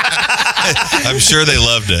 I'm sure they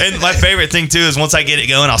loved it. And my favorite thing too is once I get it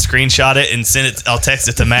going, I'll screenshot it and send it. I'll text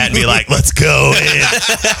it to Matt and be like, "Let's go!" And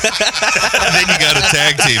then you got a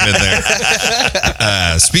tag team in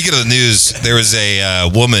there. Speaking of the news, there was a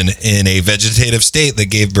woman in a vegetative state that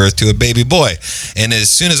gave birth to a baby boy. And as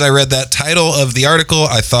soon as I read that title of the article,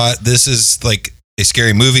 I thought, this is like a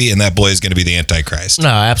scary movie, and that boy is going to be the Antichrist. No,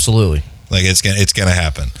 absolutely. Like, it's gonna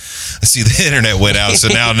happen. I see the internet went out, so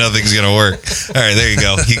now nothing's gonna work. All right, there you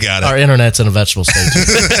go. You got it. Our internet's in a vegetable state.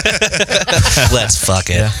 Let's fuck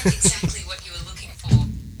it. Exactly what you were looking for.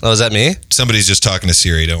 Oh, is that me? Somebody's just talking to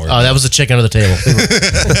Siri. Don't worry. Oh, that was the chick under the table.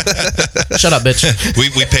 Shut up, bitch.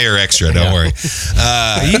 We pay her extra. Don't worry.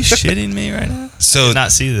 Are you shitting me right now? So I did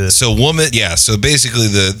not see this. So so basically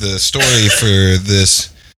the story for this.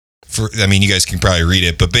 I mean, you guys can probably read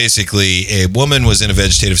it, but basically a woman was in a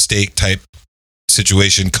vegetative state type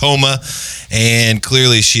situation, coma, and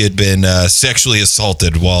clearly she had been sexually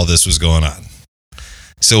assaulted while this was going on.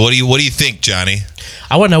 So what do you think, Johnny?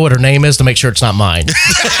 I want to know what her name is to make sure it's not mine.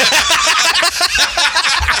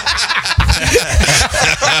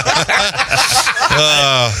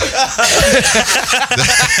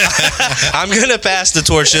 I'm gonna pass the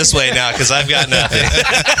torch this way now because I've got nothing.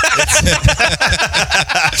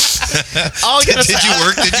 Did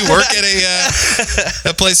you work at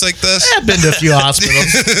a place like this? I've been to a few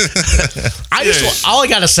hospitals. All I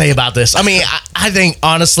got to say about this, I mean, I think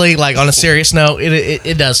honestly, like on a serious note,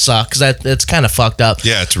 it does suck because it's kind of fucked up.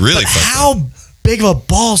 Yeah, it's really fucked up. How big of a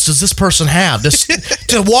balls does this person have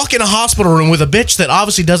to walk in a hospital room with a bitch that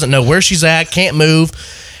obviously doesn't know where she's at, can't move,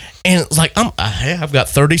 and it's like, I've got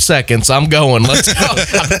 30 seconds. I'm going. Let's go.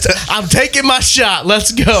 I'm taking my shot.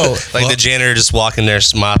 Let's go. Like the janitor just walking there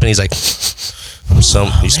mopping. He's like, you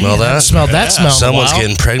smell that? I smelled that smell. Someone's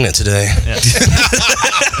getting pregnant today.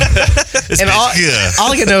 And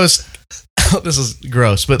all I can know is, this is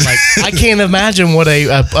gross, but like I can't imagine what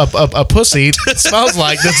a pussy smells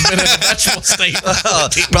like that's been in a vegetable state.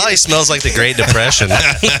 Probably smells like the Great Depression.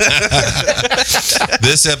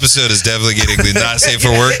 This episode is definitely getting the not safe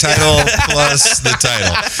for work title plus the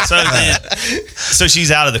title. So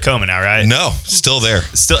she's out of the coma now, right? No, still there.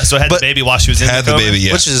 So had the baby while she was in the coma? Had the baby,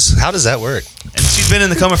 yeah. Which is, how does that work? And she's been in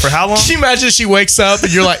the coma for how long? Can you imagine she wakes up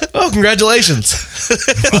and you're like, oh, congratulations.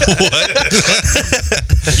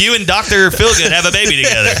 You and Dr. Feelgood have a baby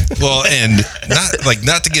together. Well, and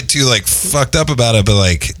not to get too like fucked up about it, but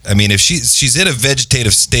like, I mean, if she's in a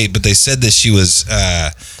vegetative state, but they said that she was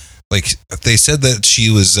the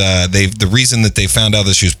reason that they found out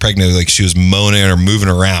that she was pregnant, like she was moaning or moving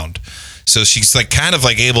around. So she's like kind of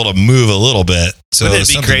like able to move a little bit. So would it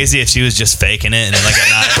be crazy if she was just faking it and then like at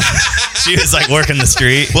night she was like working the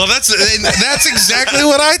street? Well, that's exactly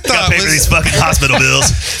what I thought. Pay for these fucking hospital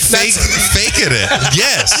bills. Faking it.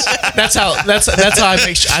 Yes. That's how I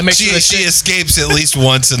make sure that she escapes at least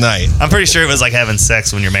once a night. I'm pretty sure it was like having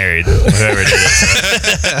sex when you're married, whoever did it.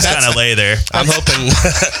 So just kind of lay there. I'm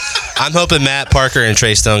hoping Matt Parker and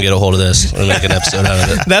Trey Stone get a hold of this and make an episode out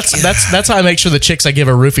of it. That's how I make sure the chicks I give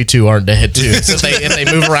a roofie to aren't dead too. So if they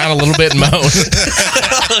move around a little bit and moan.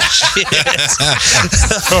 Oh shit!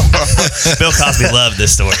 Bill Cosby loved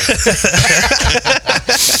this story.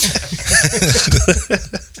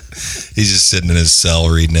 He's just sitting in his cell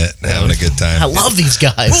reading it and having a good time. I love these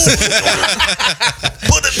guys.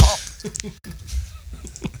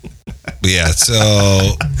 Yeah,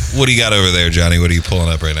 so what do you got over there, Johnny? What are you pulling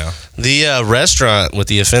up right now? The restaurant with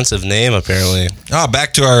the offensive name, apparently. Oh,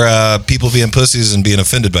 back to our people being pussies and being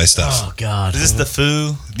offended by stuff. Oh, God. Is this the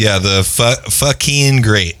foo? Yeah, the fucking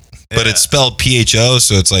great. But it's spelled PHO,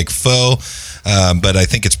 so it's like pho. But I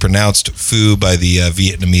think it's pronounced pho by the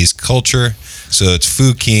Vietnamese culture. So it's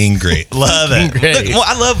Phu King Great. Love it. Great. Well,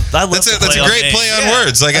 I love That's a great play on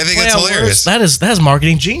words. Like, I think it's hilarious. That is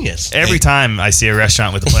marketing genius. Every time I see a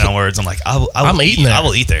restaurant with a play on words, I'm like, I'm eating there. I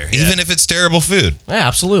will eat there. Even if it's terrible food. Yeah,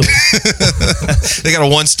 absolutely. They got a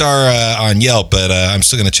 1-star on Yelp, but I'm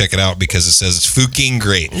still going to check it out because it says it's Phu King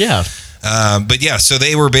Great. Yeah. But yeah, so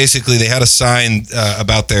they had a sign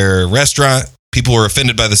about their restaurant. People were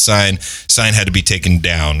offended by the sign. Sign had to be taken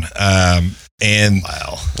down. And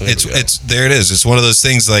it's there it is. It's one of those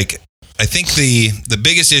things like, I think the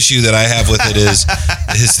biggest issue that I have with it is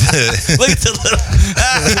the Look at the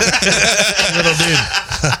Little dude.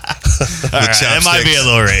 All right, that might be a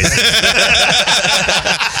little racist.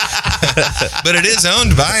 but it is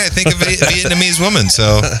owned by, I think, a Vietnamese woman.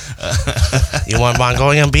 So You want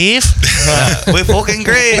Mongolian beef? We're fucking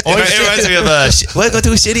great. It reminds me of welcome to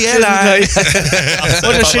Shitty Airline.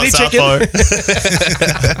 What a shitty chicken.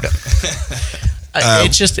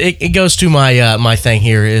 It's just it goes to my my thing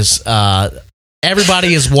here is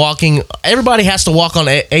everybody has to walk on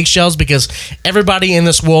eggshells because everybody in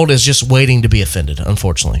this world is just waiting to be offended,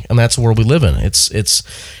 unfortunately, and that's the world we live in. It's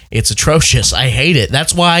atrocious. I hate it.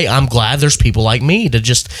 That's why I'm glad there's people like me to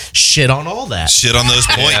just shit on all that. shit on those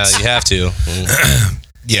points. Yeah, you have to.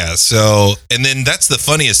 Yeah, so, and then that's the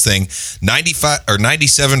funniest thing. 95 or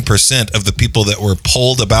 97% of the people that were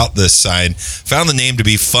polled about this sign found the name to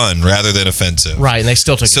be fun rather than offensive. Right, and they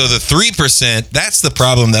still took So it. the 3%, that's the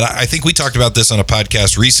problem that I think we talked about this on a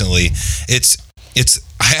podcast recently.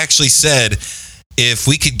 I actually said, if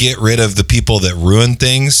we could get rid of the people that ruin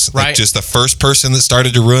things, like Right. just the first person that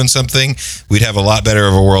started to ruin something, we'd have a lot better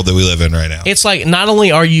of a world that we live in right now. It's like not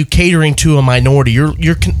only are you catering to a minority,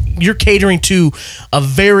 you're catering to a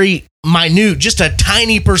very minute, just a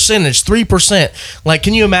tiny percentage, 3%. Like,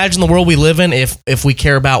 can you imagine the world we live in if we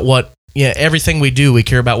care about what? Yeah, everything we do, we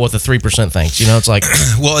care about what the 3% thinks. You know, it's like,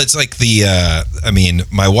 Well, it's like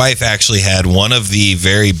my wife actually had one of the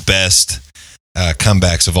very best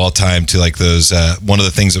comebacks of all time to like those one of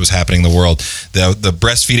the things that was happening in the world, the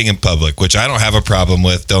breastfeeding in public, which I don't have a problem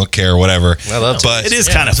with, don't care, whatever. I love it. But It is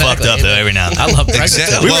Yeah, kind of exactly. fucked up though every now and then. I love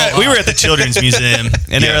Exactly. We were at the Children's Museum,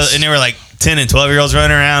 and Yes. they were like 10 and 12-year-olds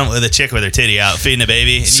running around with a chick with her titty out feeding a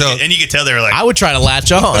baby, and you could tell they were like, I would try to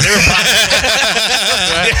latch on.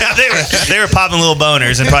 yeah, they were popping little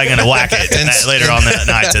boners and probably going to whack it later on that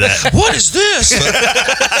night to that. What is this?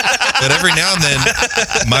 But every now and then,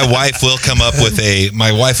 my wife will come up with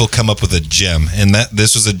a gem, and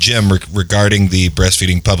this was a gem regarding the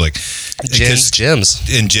breastfeeding public. Gems.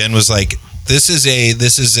 And Jen was like, "This is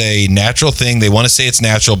a natural thing. They want to say it's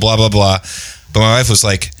natural, blah blah blah." But my wife was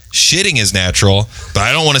like, "Shitting is natural, but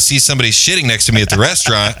I don't want to see somebody shitting next to me at the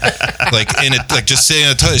restaurant, like just sitting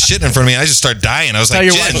on the toilet shitting in front of me." I just start dying. I was like,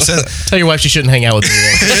 "Jen, Tell your wife she shouldn't hang out with me.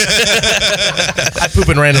 I poop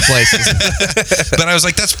in random places. But I was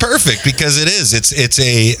like, that's perfect because it is.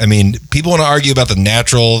 I mean, people want to argue about the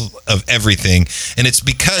natural of everything. And it's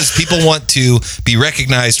because people want to be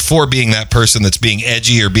recognized for being that person that's being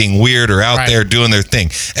edgy or being weird or out Right. there doing their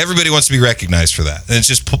thing. Everybody wants to be recognized for that. And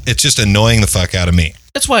it's just annoying the fuck out of me.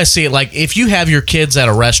 That's why I see it like if you have your kids at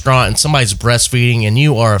a restaurant and somebody's breastfeeding and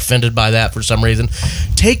you are offended by that for some reason,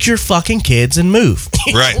 take your fucking kids and move.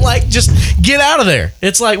 You know, Right. like just get out of there.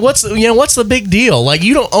 It's like what's the big deal? Like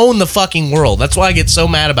you don't own the fucking world. That's why I get so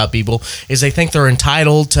mad about people is they think they're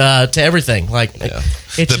entitled to everything. Like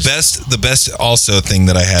The best also thing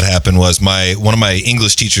that I had happen was one of my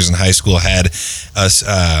English teachers in high school had us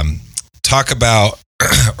talk about,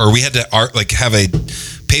 or we had to have a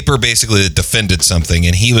paper basically that defended something,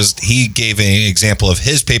 and he gave an example of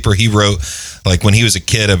his paper he wrote like when he was a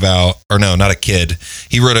kid about, or no, not a kid.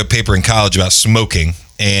 He wrote a paper in college about smoking,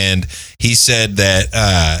 and he said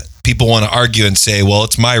that people want to argue and say, well,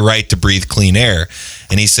 it's my right to breathe clean air.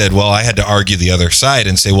 And he said, well, I had to argue the other side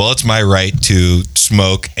and say, well, it's my right to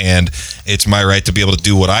smoke and it's my right to be able to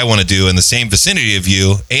do what I want to do in the same vicinity of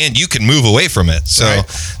you, and you can move away from it. So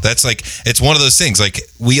that's like, it's one of those things. Like,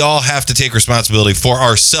 we all have to take responsibility for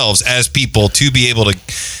ourselves as people to be able to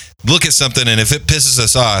look at something, and if it pisses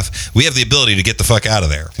us off, we have the ability to get the fuck out of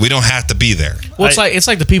there. We don't have to be there. Well, it's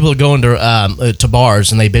like the people that go into to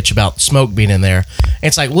bars and they bitch about smoke being in there.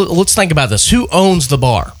 It's like, let's think about this. Who owns the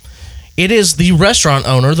bar? It is the restaurant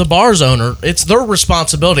owner, the bar's owner. It's their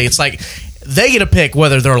responsibility. It's like they get to pick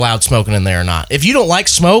whether they're allowed smoking in there or not. If you don't like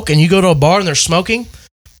smoke and you go to a bar and they're smoking,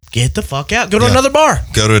 get the fuck out. Go to another bar.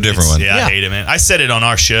 Go to a different one. Yeah, Yeah. I hate it, man. I said it on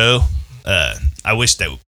our show. I wish that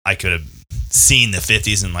I could have seen the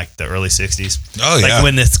 50s and like the early 60s. Oh, yeah. Like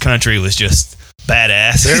when this country was just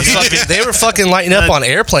badass. They were fucking lighting up on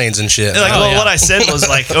airplanes and shit. Like, what I said was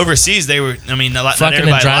like overseas they were. I mean, not Fucking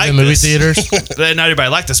everybody and driving liked movie us. theaters. But not everybody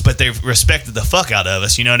liked us, but they respected the fuck out of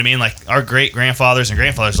us. You know what I mean? Like our great grandfathers and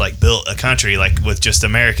grandfathers like built a country like with just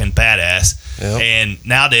American badass. Yep. And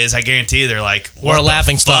nowadays, I guarantee they're like, We're what a the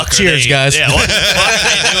laughing fuck stock. are Cheers, they- guys. Yeah, what the fuck are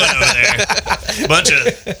they doing over there? Bunch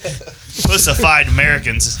of pussified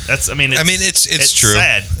Americans. It's true.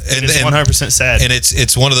 Sad. And- It's and- 100% sad. And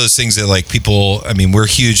it's one of those things that like people, I mean, we're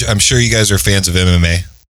huge. I'm sure you guys are fans of MMA.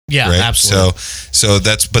 Yeah, right? absolutely. So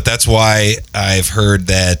that's why I've heard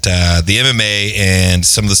that the MMA and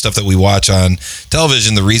some of the stuff that we watch on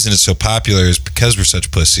television, the reason it's so popular is because we're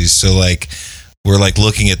such pussies. So like we're like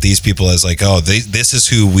looking at these people as like, oh, this is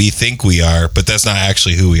who we think we are, but that's not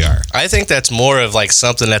actually who we are. I think that's more of like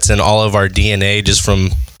something that's in all of our DNA, just from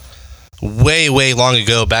way long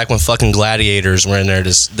ago, back when fucking gladiators were in there.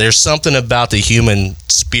 There's something about the human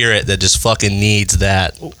spirit that just fucking needs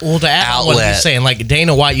that. Well, to add on what outlet. he's saying, like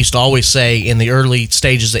Dana White used to always say in the early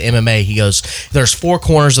stages of MMA, he goes, there's four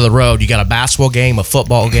corners of the road. You got a basketball game, a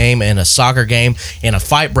football game, and a soccer game, and a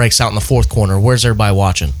fight breaks out in the fourth corner. Where's everybody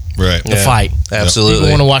watching? Right. The fight. Absolutely. People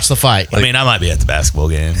want to watch the fight. I mean, I might be at the basketball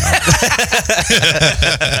game.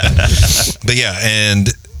 But yeah, and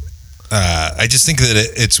I just think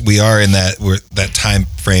that we are in that time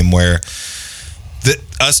frame where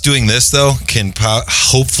us doing this though can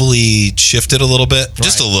hopefully shift it a little bit,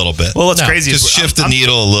 just a little bit. Well, what's crazy just is shift the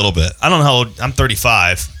needle a little bit. I don't know how old. I'm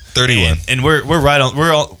 35. 31. And we're right on.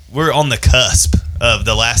 We're on the cusp of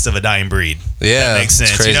the last of a dying breed. Yeah, that makes it's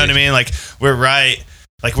sense. crazy. You know what I mean? Like we're right.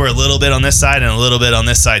 Like we're a little bit on this side and a little bit on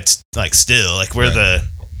this side. Like still, like we're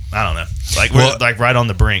I don't know. Like we're like right on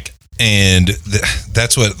the brink. And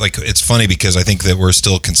that's what, like, it's funny because I think that we're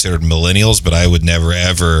still considered millennials, but I would never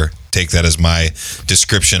ever take that as my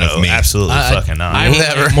description of me. Absolutely fucking not. I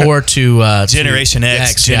relate more to Generation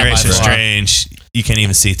X, Generation by far. Strange. You can't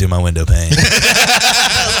even see through my window pane.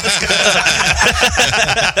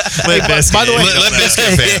 Limp Bizkit. By the way, Limp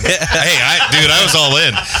Bizkit fan. Hey, I was all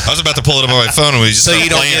in. I was about to pull it up on my phone and we just So started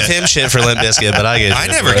you don't playing give it. him shit for Limp Bizkit, but I give.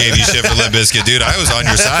 I never gave you shit for Limp Bizkit, dude. I was on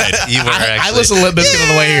your side. You were I actually. listen to Limp Bizkit on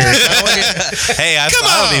the way here. Hey, I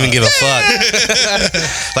Come don't on. even give a fuck.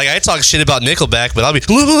 Like I talk shit about Nickelback, but I'll be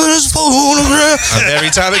look at this phonograph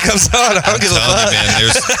every time it comes on. I don't give a Telling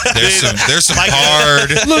you, fuck. man, there's some Like,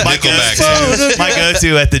 hard Nickelback songs. My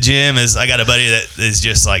go-to at the gym is I got a buddy that is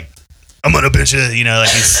just like, I'm gonna bitch it, you know, like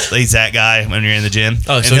he's that guy when you're in the gym.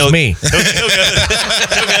 Oh, And so it's me.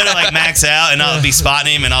 He'll go to like max out, and I'll be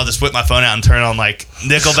spotting him, and I'll just whip my phone out and turn on like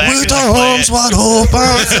Nickelback. and, like, play it. wide open.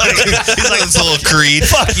 He's like, This little Creed.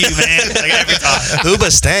 fuck you, man. Like every time.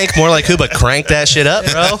 Huba stank, more like Huba crank that shit up,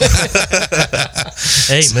 bro.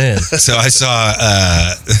 Amen. So I saw,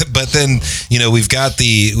 but then we've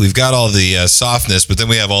got all the softness, but then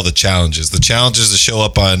we have all the challenges. The challenges that show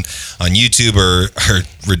up on YouTube are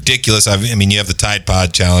ridiculous. I mean, you have the Tide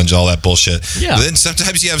Pod challenge, all that bullshit. Yeah. But then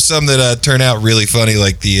sometimes you have some that turn out really funny,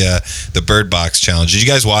 like the Bird Box challenge. Did you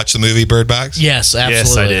guys watch the movie Bird Box? Yes, absolutely.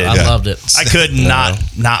 Yes, I did. I Yeah. loved it. I could not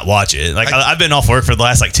watch it. Like I've been off work for the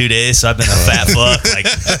last like 2 days, so I've been a fat fuck. Like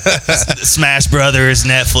Smash Brothers,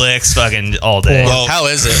 Netflix, fucking all day. Well, How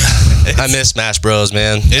is it? I miss Smash Bros,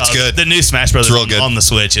 man. it's good. The new Smash Brothers It's real good. on the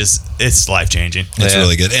Switch it's life changing. It's Yeah.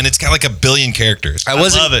 really good, and it's got like 1 billion characters. I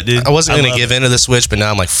wasn't. love it, dude. I wasn't I gonna love give it. in to the Switch, but now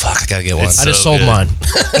I'm like, fuck, I gotta get one. It's I just so sold good. mine.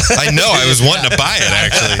 I know. I was wanting to buy it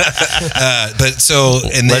actually, but so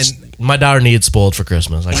and then. My daughter needed spoiled for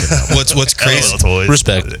Christmas. I couldn't. What's crazy? Toys.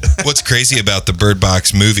 Respect. What's crazy about the Bird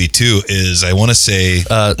Box movie too is I want to say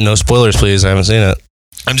No spoilers, please. I haven't seen it.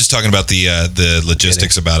 I'm just talking about the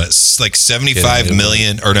logistics about it. It's like 75 Kidding.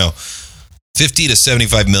 million or no, 50 to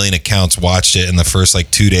 75 million accounts watched it in the first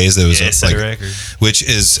like 2 days. That was Yeah, set like, a record. which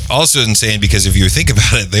is also insane because if you think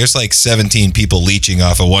about it, there's like 17 people leeching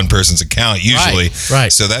off of one person's account usually.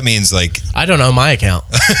 Right. So that means like I don't know my account.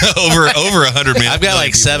 over 100 million. I've got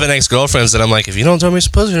like people. 7 ex-girlfriends that I'm like, if you don't tell me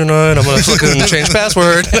supposed to tonight, I'm gonna fucking change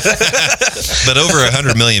password. But over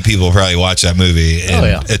 100 million people probably watch that movie in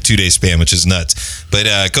a 2-day span, which is nuts. But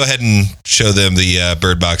go ahead and show them the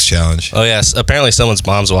Bird Box challenge. Oh yes, apparently someone's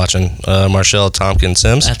mom's watching. Marshall Tompkins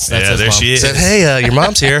Sims That's Yeah, his there mom. she is. said, "Hey, your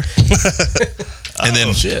mom's here." And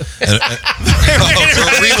then Shit. rewind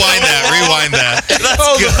that.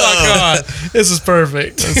 Oh the fuck God. This is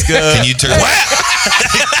perfect. Let's go. Can you turn?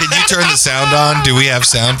 Can you turn the sound on? Do we have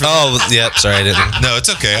sound for? Oh, yep. Sorry, I didn't. No, it's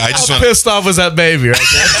okay. I just How want. pissed off was that baby right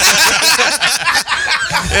there?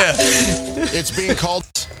 It's being called.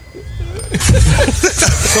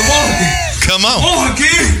 Come on.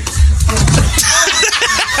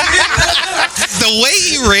 The way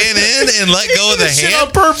he ran in and let go of the Shit hand,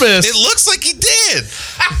 on purpose. it looks like he did.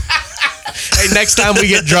 Hey, next time we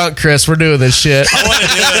get drunk, Chris, we're doing this shit. I want to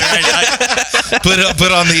do it.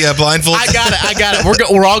 Put on the blindfold. I got it.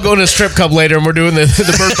 We're all going to a strip club later, and we're doing the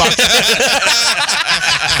Bird Box.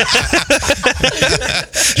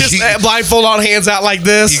 Just blindfold on, hands out like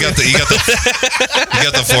this. You got the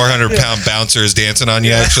 400-pound bouncers dancing on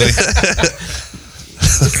you. Actually,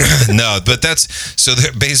 No, but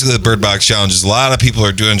basically the Bird Box Challenge is a lot of people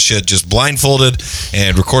are doing shit just blindfolded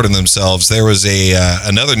and recording themselves. There was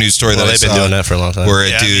another news story that I saw. They've been doing that for a long time. Where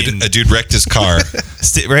a dude wrecked his car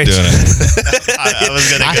Rich, doing it. I was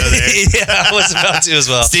going to go there. Yeah, I was about to as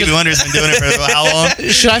well. Stevie Wonder's been doing it for how long?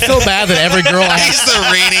 Should I feel bad that every girl I He's have? the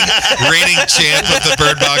reigning champ of the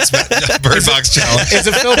Bird Box Challenge. Does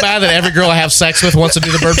it feel bad that every girl I have sex with wants to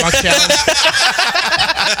do the Bird Box Challenge?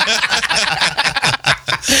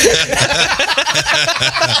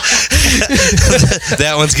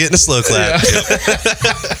 That one's getting a slow clap.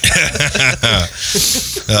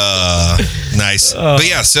 Nice. But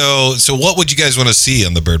yeah, so what would you guys want to see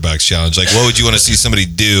on the Bird Box Challenge? Like, what would you want to see somebody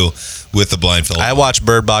do with the blindfold? I watched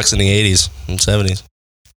Bird Box in the 80s and 70s.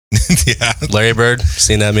 Yeah. Larry Bird,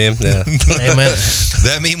 seen that meme? Yeah. Amen.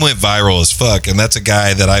 That meme went viral as fuck, and that's a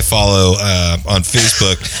guy that I follow on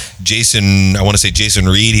Facebook. I want to say Jason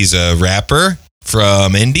Reed. He's a rapper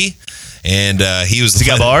from Indy, and he was. Has he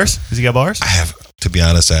got bars? Has he got bars? I have, to be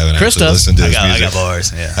honest, I haven't Chris actually does. listened to his I music. got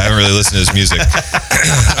bars. Yeah. I haven't really listened to his music.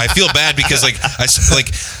 I feel bad because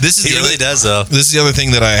this is He really does, though. This is the other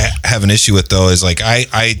thing that I have an issue with, though, is like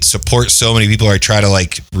I support so many people. I try to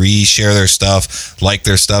like reshare their stuff, like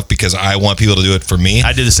their stuff, because I want people to do it for me.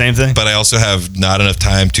 I do the same thing. But I also have not enough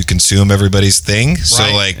time to consume everybody's thing. So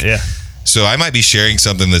Right. Yeah. so I might be sharing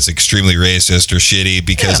something that's extremely racist or shitty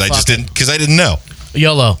because Yeah, I just fuck didn't know.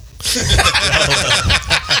 YOLO.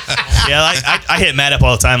 Yeah, like, I hit Matt up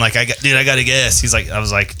all the time. Like, I got to guess. I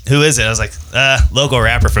was like, who is it? I was like, local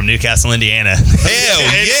rapper from Newcastle, Indiana.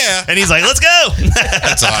 Hell yeah. And he's like, let's go.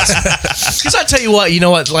 That's awesome. Because I tell you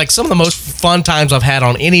what, like some of the most fun times I've had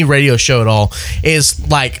on any radio show at all is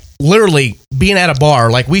like literally being at a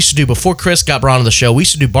bar like we used to do before Chris got brought on the show. We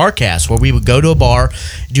used to do Barcast where we would go to a bar,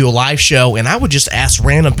 do a live show, and I would just ask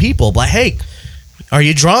random people, like, hey, are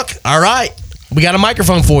you drunk? All right. We got a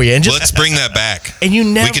microphone for you. And just Let's bring that back. and you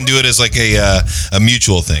never We can do it as like a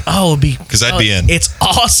mutual thing. Oh, it'd be 'Cause I'd be in. It's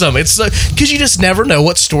awesome. It's because you just never know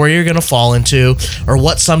what story you're gonna fall into or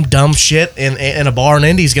what some dumb shit in a bar in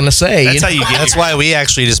Indy's gonna say. That's know? how you get That's why we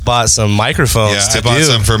actually just bought some microphones Yeah, to I bought do.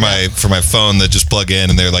 some for my phone that just plug in,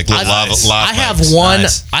 and they're like little lava I have mics. one.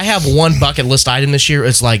 Nice. I have one bucket list item this year.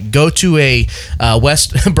 It's like go to a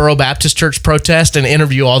Westboro Baptist Church protest and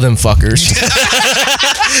interview all them fuckers.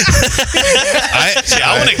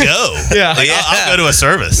 I want to go. Yeah. Like, I'll go to a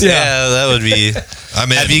service. Yeah, that would be.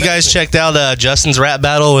 I'm in. Have you guys checked out Justin's rap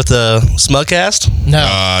battle with the Smugcast?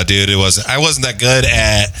 No. Dude, I wasn't that good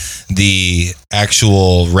at the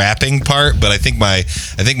actual rapping part, but I think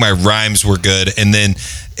my rhymes were good. And then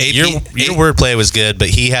AP, Your wordplay was good, but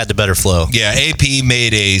he had the better flow. yeah, AP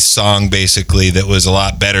made a song basically that was a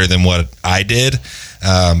lot better than what I did.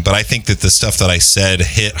 But I think that the stuff that I said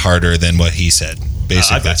hit harder than what he said.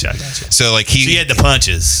 Basically, I got you. So like So you had the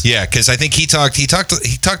punches. yeah, because I think he talked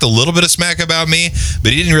a little bit of smack about me,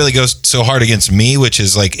 but he didn't really go so hard against me, which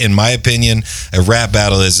is like, in my opinion, a rap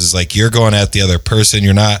battle is like you're going at the other person.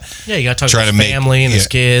 You're not. Yeah, you got to talk Trying about to his make- family and his yeah.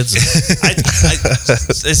 kids.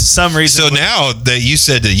 It's some reason. So now that you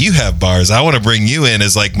said that you have bars, I want to bring you in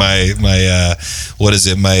as like my what is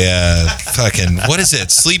it? My fucking what is it?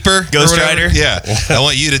 Sleeper? or Ghost whatever? Rider? Yeah, I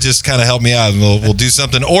want you to just kind of help me out, and we'll do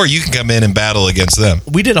something, or you can come in and battle against them.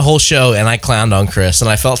 We did a whole show and I clowned on Chris and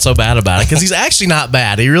I felt so bad about it because he's actually not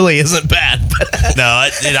bad. He really isn't bad. But No,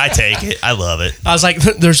 I take it. I love it. I was like,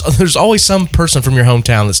 there's always some person from your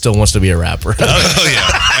hometown that still wants to be a rapper. Oh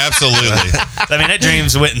yeah, absolutely. I mean, that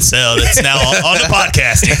dreams went and sold. It's now on the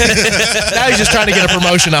podcasting. Now he's just trying to get a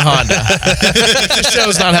promotion at Honda. The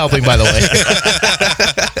show's not helping, by the way.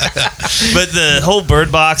 But the whole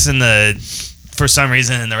Bird Box and for some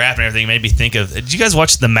reason, and the rap and everything made me think of. Did you guys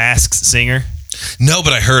watch The Masked Singer? No,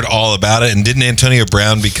 but I heard all about it, and didn't Antonio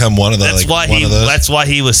Brown become one of the That's why one of those? That's why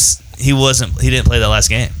he didn't play that last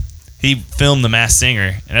game. He filmed The Masked Singer,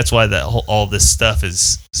 and that's why all this stuff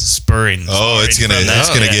is spurring. Oh, it's from gonna that.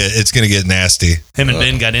 it's gonna get nasty. Him and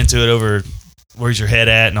Ben got into it over where's your head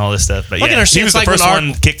at and all this stuff. But Look at yeah, her, he was it's the like first when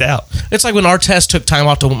one kicked out. It's like when Artest took time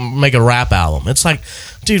off to make a rap album. It's like,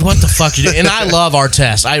 dude, what the fuck you do? And I love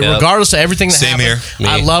Artest. Regardless of everything that Same happened, here.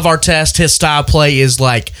 I love Artest. His style play is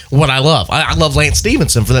like what I love. I love Lance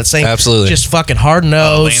Stevenson for that same, Absolutely. just fucking hard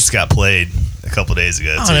nose. Lance got played a couple days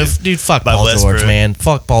ago. I don't know, too. dude, fuck By Paul Westbrook. George, man.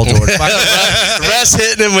 Fuck Paul George. Fuck Russ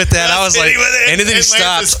hitting him with that. I was like, anything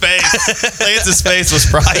stopped. Lance's face was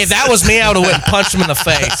priceless. if that was me, I would have went and punched him in the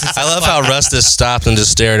face. I love how Russ just stopped and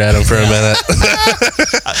just stared at him for a minute.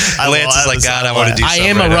 Lance is like, God, I want to do I something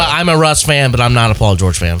am right now. I'm a Russ fan, but I'm not a Paul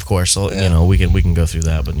George fan, of course. So you know, we can go through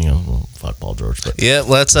that, but you know, fuck Paul George. But Yeah,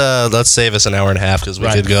 let's save us an hour and a half because we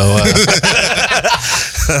Right. could go.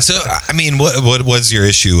 So, I mean, what was your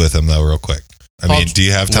issue with him, though, real quick? I mean, do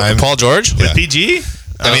you have time? Paul George. Yeah. PG?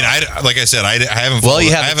 I mean, like I said, I haven't. Well, Followed,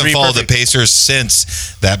 you have I the haven't three followed perfect- the Pacers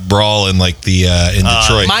since that brawl in like the in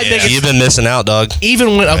Detroit. my biggest, You've been missing out, dog.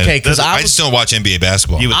 even when because I just don't watch NBA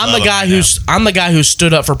basketball. You would I'm love the him guy right I'm the guy who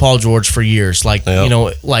stood up for Paul George for years. Like Yeah. you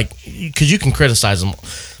know, like because you can criticize him.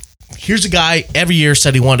 Here's a guy every year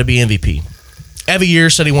said he wanted to be MVP. Every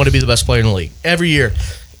year said he wanted to be the best player in the league. Every year,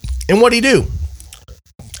 and what'd he do?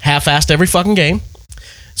 Half-assed every fucking game,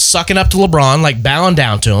 sucking up to LeBron, like bowing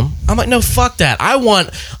down to him. I'm like, no, fuck that. I want.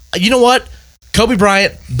 You know what? Kobe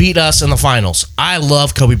Bryant beat us in the finals. I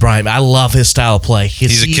love Kobe Bryant. I love his style of play.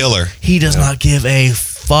 He's a killer. He does not give a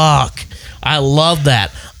fuck. I love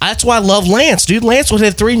that. That's why I love Lance, dude. Lance would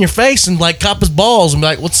hit three in your face and like cup his balls and be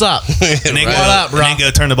like, "What's up?" And then What go, up, bro? And then go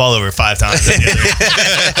turn the ball over 5 times.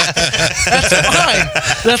 That's fine.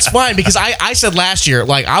 That's fine because I said last year,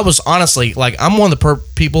 like I was honestly like I'm one of the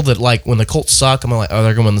people that like when the Colts suck, I'm like, oh,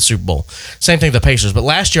 they're gonna win the Super Bowl. Same thing with the Pacers. But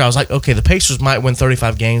last year I was like, okay, the Pacers might win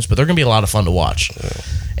 35 games, but they're gonna be a lot of fun to watch.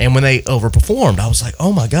 And when they overperformed, I was like,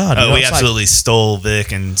 oh my god. you know, We it's like- absolutely stole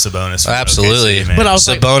Vic and Sabonis. From Absolutely. OKC, man. But I was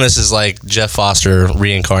like, Sabonis is like Jeff Foster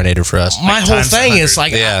reincarnated for us. my whole times thing 100. is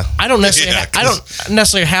like Yeah. I don't necessarily Yeah, I don't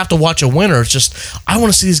necessarily have to watch a winner. It's just I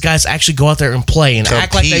want to see these guys actually go out there and play and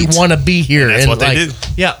act like they Compete. want to be here. And that's what they like, do.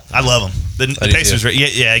 Yeah. I love them. The I do Pacers, too.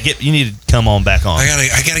 you need to come on back on. I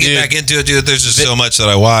gotta get Dude. back into it, dude. There's just so much that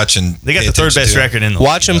I watch, and They got pay the third attention best to. record in the league.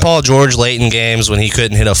 Watching Paul George late in games when he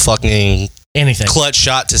couldn't hit a fucking Anything. clutch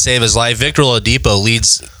shot to save his life. Victor Oladipo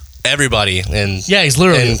leads everybody, and Yeah, he's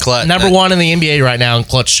literally in clutch. number one in the NBA right now in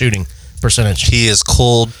clutch shooting percentage. He is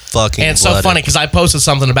cold fucking. And it's so funny because I posted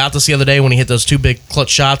something about this the other day when he hit those two big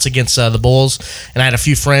clutch shots against the Bulls, and I had a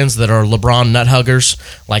few friends that are LeBron nut huggers,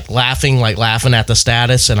 like laughing at the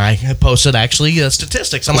status, and I had posted actually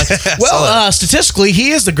statistics. I'm like, well, statistically,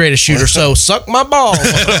 he is the greatest shooter, so suck my balls.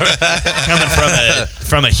 Coming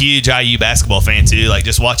from a huge IU basketball fan too, like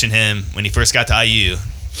just watching him when he first got to IU,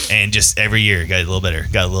 and just every year got a little better,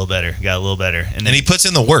 and then And he puts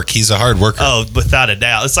in the work. He's a hard worker. oh, without a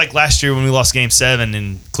doubt, it's like last year when we lost Game 7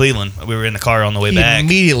 in Cleveland. We were in the car on the way back,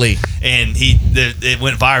 Immediately. and it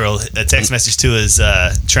went viral. A text message to his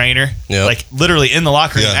trainer, Yep. like literally in the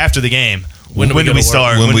locker room Yeah. after the game. When do we do go we to work?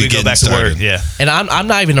 start? When When we do we go getting back to started. work? Yeah. And I'm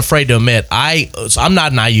not even afraid to admit I'm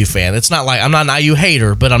not an IU fan. It's not like I'm not an IU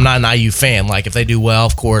hater, but I'm not an IU fan. Like if they do well,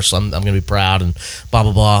 of course I'm gonna be proud and blah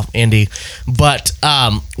blah blah. Indy, but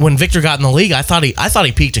when Victor got in the league, I thought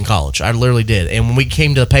he peaked in college. I literally did. And when we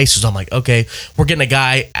came to the Pacers, I'm like, okay, we're getting a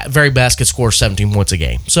guy at very best could score 17 points a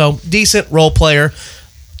game, so decent role player.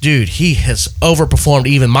 Dude, he has overperformed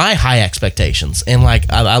even my high expectations. And,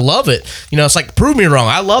 like, I love it. You know, it's like, prove me wrong.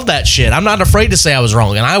 I love that shit. I'm not afraid to say I was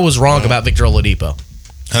wrong. And I was wrong about Victor Oladipo.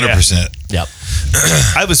 100%. Yep.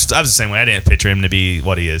 I was the same way. I didn't picture him to be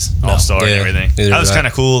what he is, all-star Yeah, and everything. neither I was did I. kind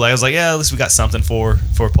of cool. I was like, yeah, at least we got something for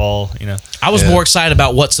Paul. You know. I was Yeah. more excited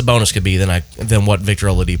about what Sabonis could be than what Victor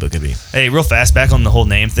Oladipo could be. Hey, real fast, back on the whole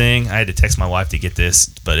name thing. I had to text my wife to get this,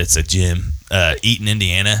 but it's a gym. Eaton,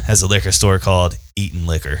 Indiana, has a liquor store called Eaton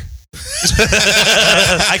Liquor.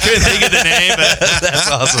 I couldn't think of the name, but That's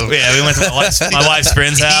awesome. yeah, we went to my wife's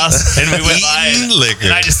friend's house, and we went by, Eaton Liquor.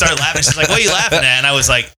 and I just started laughing. She's like, "What are you laughing at?" And I was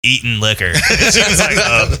like, "Eaton Liquor." And she was like,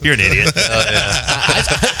 "Oh, you're an idiot."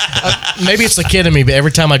 Maybe it's the kid in me, but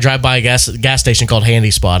every time I drive by a gas station called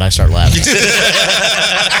Handy Spot, I start laughing.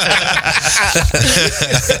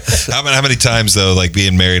 How many times though, like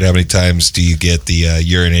being married? How many times do you get the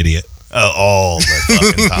 "you're an idiot"? Oh, all the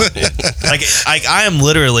fucking time. Like I am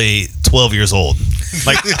literally 12 years old.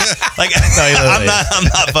 Like I'm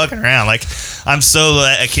not fucking around. Like I'm so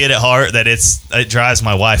a kid at heart that it drives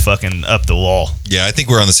my wife fucking up the wall. Yeah, I think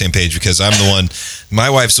we're on the same page because I'm the one. My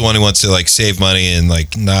wife's the one who wants to like save money and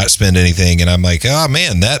like not spend anything, and I'm like, oh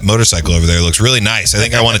man, that motorcycle over there looks really nice. I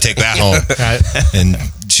think I want to take that home. Right? And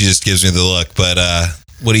she just gives me the look. But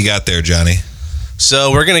what do you got there, Johnny?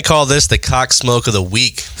 So we're gonna call this the cock smoke of the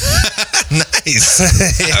week. Nice.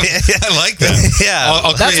 I like that. Yeah.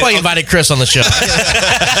 I'll That's create- why you invited Chris on the show.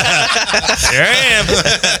 Here I am.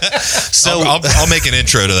 So I'll make an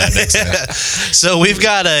intro to that next time. So we've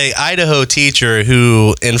got a Idaho teacher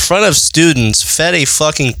who, in front of students, fed a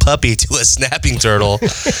fucking puppy to a snapping turtle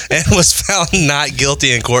and was found not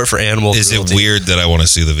guilty in court for animal Is cruelty. it weird that I want to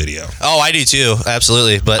see the video? Oh, I do too.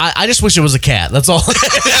 Absolutely. But I just wish it was a cat. That's all.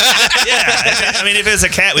 Yeah, I mean, if it was a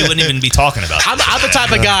cat, we wouldn't even be talking about it. I'm the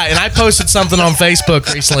type of guy, and I posted something on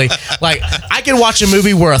Facebook recently. Like, I can watch a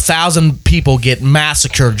movie where 1,000 people get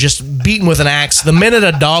massacred, just beaten with an axe. The minute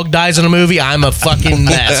a dog dies in a movie, I'm a fucking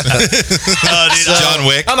mess. Oh, dude, John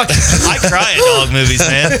Wick. I'm a I cry at dog movies,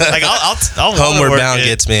 man. Like I'll Homeward work Bound it.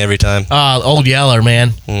 gets me every time. Old Yeller,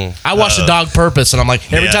 man. I watched The Dog Purpose, and I'm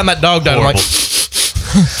like, every Yeah. time that dog died, I'm like,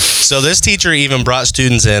 So this teacher even brought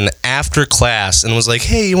students in after class and was like,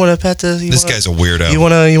 "Hey, you want to pet this? This guy's a weirdo. You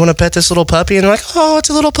want to pet this little puppy?" And they're like, "Oh, it's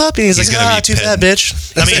a little puppy." And he's He's like, gonna be too bad, petting-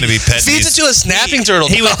 bitch." He's gonna be petting Feeds these- it to a snapping turtle.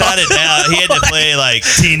 He without it now. He had to play like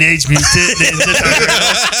Teenage Mutant Ninja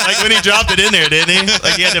Turtles. Like when he dropped it in there, didn't he?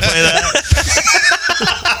 Like he had to play that.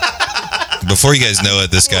 Before you guys know it,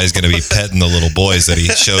 this guy's going to be petting the little boys that he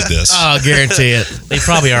showed this. oh, guarantee it. He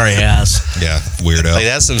probably already has. Yeah, weirdo. Like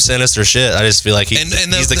that's some sinister shit. I just feel like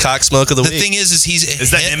he's the cock smoke of the week. The thing is he's Is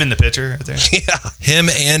that him in the picture right there? Yeah, him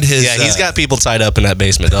and his yeah. He's got people tied up in that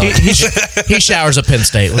basement, dog. He showers at Penn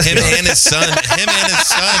State. Let's him be honest. and his son.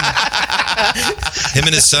 Him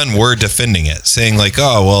and his son were defending it, saying like,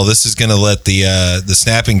 "Oh, well, this is going to let the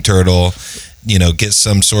snapping turtle, get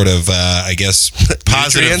some sort of, I guess,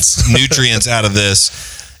 positive nutrients out of this."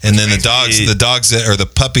 And then the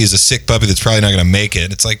puppy is a sick puppy that's probably not going to make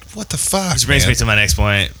it. It's like, what the fuck? Which brings man? me to my next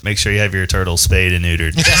point. Make sure you have your turtle spayed and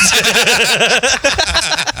neutered.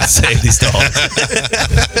 Save these dogs.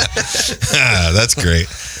 That's great.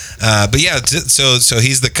 But yeah, so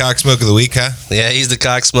he's the cocksmoke of the week, huh? Yeah, he's the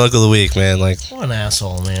cock smoke of the week, man. Like, What an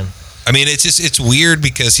asshole, man. I mean, it's weird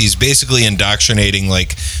because he's basically indoctrinating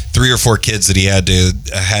like 3 or 4 kids that he had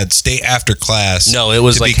stay after class. no, it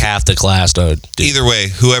was to like be- half the class, dude. Either way,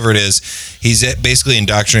 whoever it is, he's basically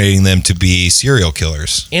indoctrinating them to be serial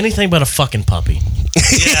killers. Anything but a fucking puppy.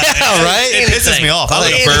 Yeah, man. right? It pisses me off.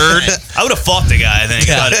 Like a bird. I would have fought the guy, I think,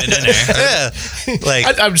 if I'd have been in there. Yeah,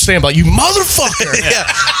 like I'm just saying about you, motherfucker.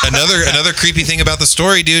 Another creepy thing about the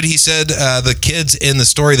story, dude. He said the kids in the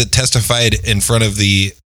story that testified in front of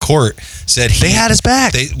the court said they had his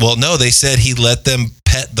back. They said he let them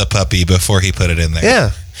pet the puppy before he put it in there. Yeah.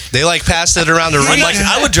 They like passed it around the room. Like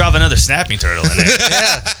I would drop another snapping turtle in there.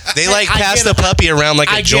 Yeah. They like I passed get the puppy around like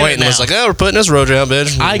I a get joint it and was now. like, "Oh, we're putting this road down,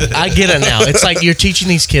 bitch." I get it now. It's like you're teaching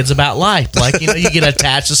these kids about life. Like, you get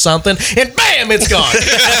attached to something and bam, it's gone.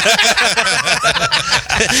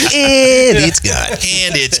 and it's gone.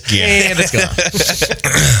 And it's And it's gone.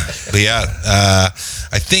 But yeah,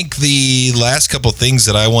 I think the last couple things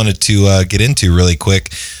that I wanted to get into really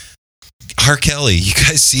quick. R. Kelly, you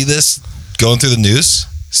guys see this going through the news?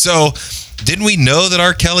 So, didn't we know that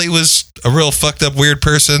R. Kelly was a real fucked up weird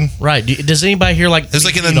person? Right. Does anybody here like... It was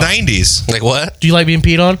like in the 90s. Like what? Do you like being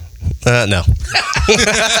peed on? No.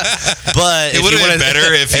 But It would have been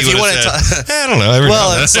better if he would have said, I don't know.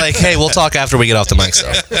 well, it's like, hey, we'll talk after we get off the mic. So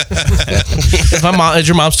Is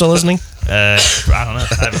your mom still listening? I don't know. I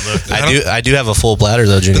haven't looked. I do have a full bladder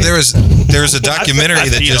though, Junior. But there was a documentary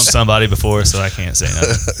I've that peed on just somebody before, so I can't say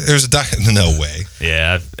nothing. there's a no way.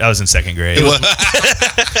 Yeah, I was in second grade. It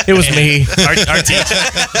was me. Our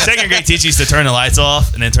second grade teacher used to turn the lights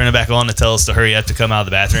off and then turn it back on to tell us to hurry up to come out of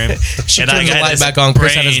the bathroom. She And turns the had light this back on,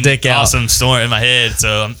 Chris had his dick out. Awesome story in my head.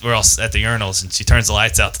 So we're all at the urinals, and she turns the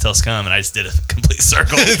lights out to tell us to come, and I just did a complete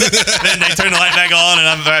circle. Then they turn the light back on, and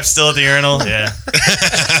I'm still at the urinal. Yeah,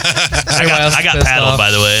 I got paddled,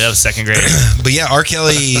 by the way. That was second grade. But yeah, R.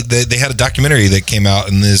 Kelly, they had a documentary that came out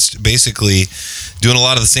and is basically doing a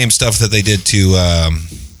lot of the same stuff that they did to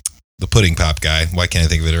the pudding pop guy. Why can't I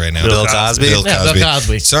think of it right now? Bill Cosby? Bill Yeah, Cosby. Bill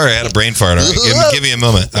Cosby. Sorry, I had a brain fart. All right, give me a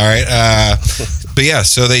moment. All right. But yeah,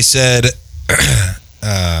 so they said.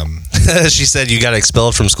 She said you got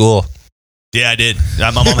expelled from school. Yeah, I did. My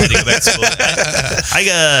mom had to go back to school.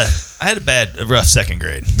 I had a rough second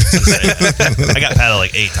grade. I got paddled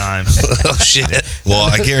like 8 times. Oh shit! Well,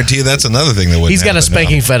 I guarantee you that's another thing that would. He's got a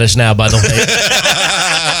spanking fetish now, by the way.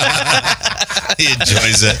 He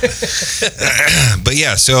enjoys it. But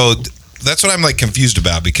yeah, so that's what I'm like confused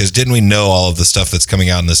about, because didn't we know all of the stuff that's coming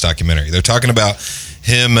out in this documentary? They're talking about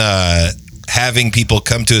him having people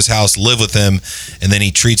come to his house, live with him, and then he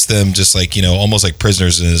treats them just like, almost like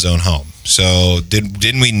prisoners in his own home. So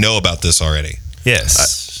didn't we know about this already?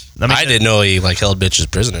 Yes. I didn't know he like held bitches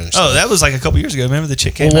prisoners. Oh, that was like a couple years ago. Remember the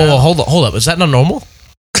chick came Whoa, out? hold up. Is that not normal?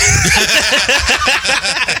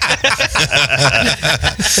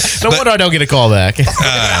 No wonder I don't get a call back. Well,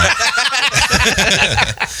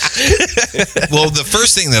 the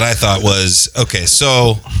first thing that I thought was, okay,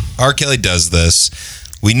 so R. Kelly does this.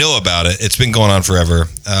 We know about it. It's been going on forever.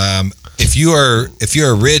 If you are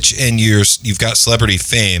rich and you've got celebrity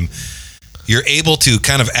fame, you're able to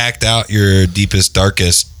kind of act out your deepest,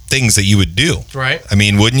 darkest things that you would do. Right. I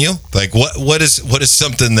mean, wouldn't you? Like, what is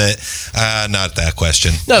something that? Not that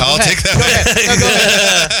question. No, go I'll ahead. take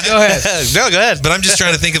that. Go ahead. No, go ahead. But I'm just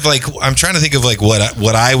trying to think of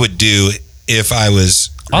what I would do if I was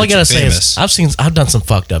All I gotta and say is I've done some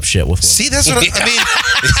fucked up shit with women. See, that's what I mean.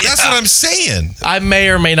 That's what I'm saying. I may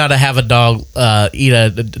or may not have a dog eat a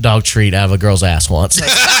dog treat out of a girl's ass once.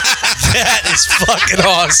 That is fucking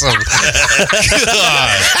awesome.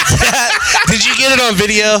 Did you get it on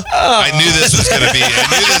video? I knew this was gonna be.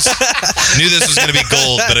 I knew this was gonna be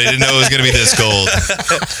gold, but I didn't know it was gonna be this gold.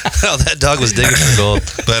 Oh, that dog was digging for gold.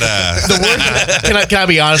 But Can I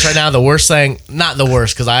be honest right now? The worst thing, not the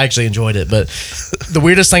worst, because I actually enjoyed it, but the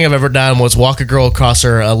weirdest thing I've ever done was walk a girl across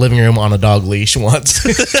her living room on a dog leash once.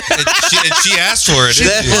 she asked for it. She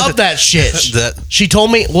didn't she? loved that shit. That- She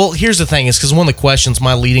told me. Well, here's the thing: is because one of the questions,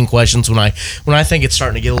 my leading questions, when I think it's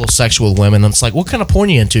starting to get a little sexual with women, it's like, what kind of porn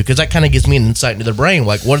are you into? Because that kind of gives me an insight into their brain.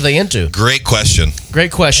 Like, what are they into? Great question.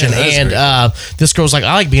 Great question. And this girl's like,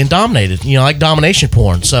 I like being dominated. I like domination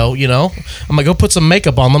porn. So I'm gonna go put some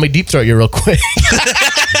makeup on. Let me deep throat you real quick.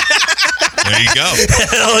 There you go.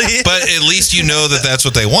 Hell yeah. But at least you know that that's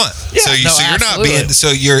what they want. Yeah, so you're absolutely. not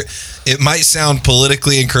being. It might sound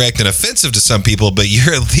politically incorrect and offensive to some people, but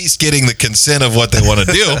you're at least getting the consent of what they want to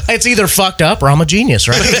do. It's either fucked up or I'm a genius,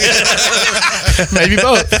 right? Maybe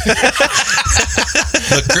both.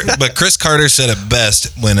 But Chris Carter said it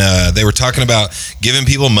best when they were talking about giving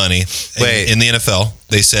people money in the NFL.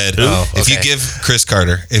 They said, if you give Chris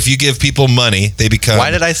Carter, if you give people money, they become. Why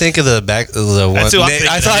did I think of the one? That's who I'm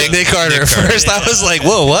I thinking thought of. Nick Carter at first. I was like,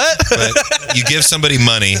 whoa, what? But you give somebody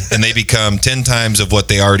money and they become 10 times of what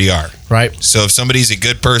they already are. Right. So if somebody's a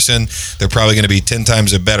good person, they're probably going to be 10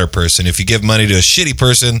 times a better person. If you give money to a shitty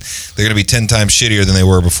person, they're going to be 10 times shittiher than they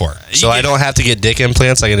were before. So I don't have to get dick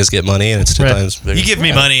implants. I can just get money, and it's 10 times bigger. You give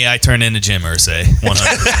me money, I turn into Jim Irsay, 100%.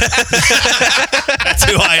 That's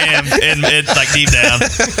who I am, and like deep down.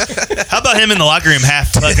 How about him in the locker room,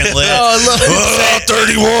 half fucking lit? Oh, look.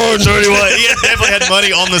 31. He definitely had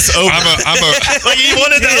money on this over. Like he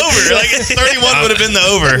wanted the over. Like 31 would have been the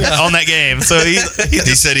over on that game. So he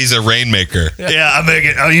said he's a rainmaker. Yeah, I make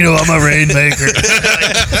it. Oh, I'm a rainmaker.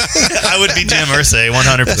 I would be Jim Irsay,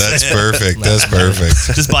 100%. That's perfect. That's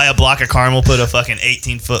perfect. Just buy a block of caramel, put a fucking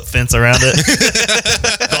 18-foot fence around it,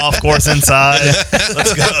 golf course inside.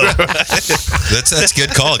 Let's go. That's good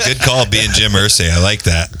call. Good call being Jim Irsay. I like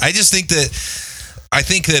that. I just think that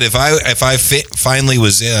if I finally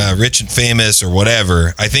was rich and famous or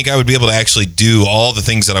whatever, I think I would be able to actually do all the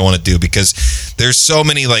things that I want to do, because there's so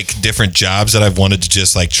many like different jobs that I've wanted to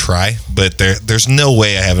just like try, but there's no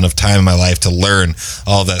way I have enough time in my life to learn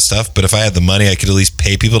all of that stuff. But if I had the money, I could at least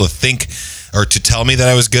pay people to think or to tell me that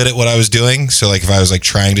I was good at what I was doing. So like if I was like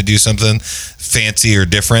trying to do something fancy or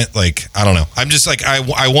different, like I don't know, I'm just like I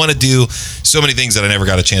want to do so many things that I never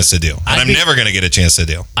got a chance to do, and I'm never going to get a chance to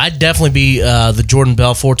do. I'd definitely be the Jordan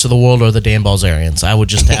Belforts of the world or the Dan Balzarians. I would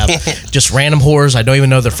just have just random whores. I don't even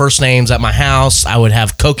know their first names at my house. I would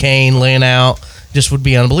have cocaine laying out. Just would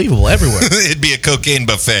be unbelievable everywhere. It'd be a cocaine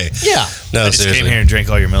buffet. Yeah. No, I just seriously. came here and drank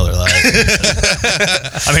all your Miller Lite.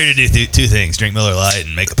 I'm here to do two things: drink Miller Lite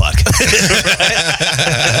and make a podcast.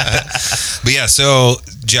 But yeah, so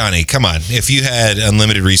Johnny, come on. If you had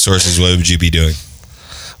unlimited resources, what would you be doing?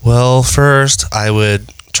 Well, first, I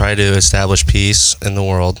would try to establish peace in the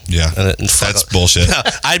world. Yeah, and that's bullshit. No,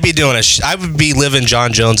 I'd be doing I would be living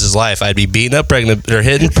John Jones's life. I'd be beating up hitting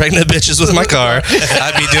pregnant bitches with my car.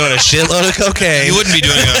 I'd be doing a shitload of cocaine. You wouldn't be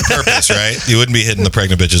doing it on purpose, right? You wouldn't be hitting the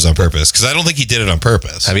pregnant bitches on purpose, because I don't think he did it on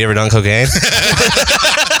purpose. Have you ever done cocaine?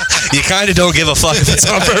 You kind of don't give a fuck if it's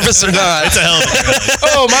on purpose or not. It's a hell of a drug.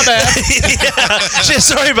 Oh, my bad. Yeah. Shit,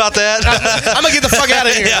 sorry about that. I'm going to get the fuck out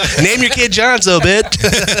of here. Yeah. Name your kid John, so bitch.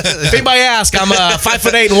 If anybody asks, I'm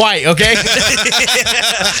 5'8" and white, okay?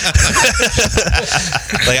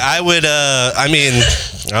 Like I would I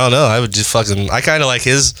don't know, I would just fucking I kind of like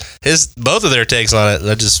his both of their takes on it.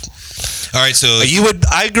 All right, so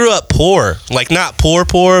I grew up poor, like not poor,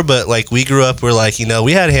 but like we grew up, we're like,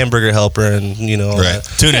 we had Hamburger Helper and all right.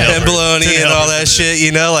 that. Tuna and Helper. bologna Tuna and all Helper that was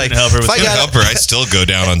shit, like Tuna Helper was if I Tuna got- Helper, I still go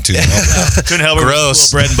down on Tuna Helper. Couldn't help it.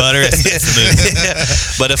 Gross. Bread and butter.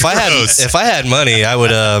 But if Gross. I had money, I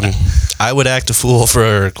would act a fool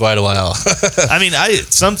for quite a while. I mean,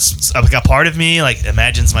 a part of me like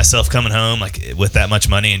imagines myself coming home like with that much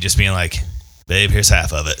money and just being like, babe, here's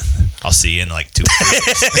half of it. I'll see you in like 2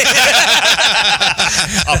 weeks.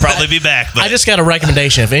 I'll probably be back. But I just got a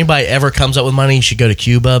recommendation. If anybody ever comes up with money, you should go to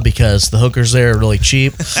Cuba, because the hookers there are really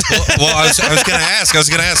cheap. Well, I was going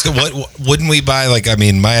to ask. What wouldn't we buy? Like, I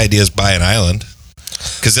mean, my idea is buy an island,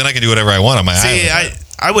 because then I can do whatever I want on my island.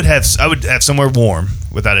 I would have somewhere warm,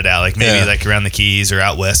 without a doubt. Like maybe like around the Keys or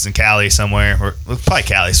out west in Cali somewhere, or probably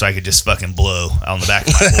Cali, so I could just fucking blow on the back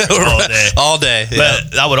of my porch all day. All day. Yeah.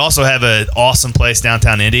 But I would also have an awesome place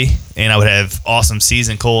downtown Indy, and I would have awesome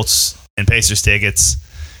season Colts and Pacers tickets.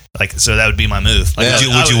 Like, so that would be my move. Like,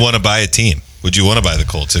 Would you want to buy a team? Would you want to buy the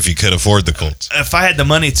Colts if you could afford the Colts? If I had the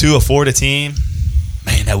money to afford a team,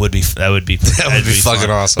 man, that would be fucking fucking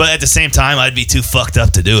awesome. But at the same time, I'd be too fucked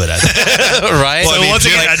up to do it. Right? Well, I So mean, once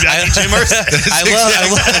again, like, I'd need Jim Irsay.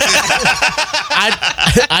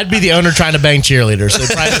 I'd be the owner trying to bang cheerleaders. So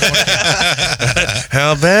probably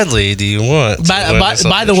How badly do you want?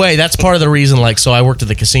 by the way, that's part of the reason. Like, so I worked at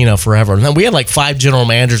the casino forever, and then we had like 5 general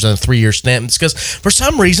managers in a 3-year stint. It's because for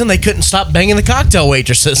some reason they couldn't stop banging the cocktail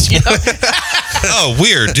waitresses. You know? Oh,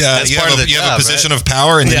 weird. You part have of the a job, position of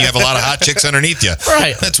power, and then you have a lot of hot chicks underneath you.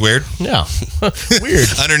 Right. That's weird. Yeah, weird.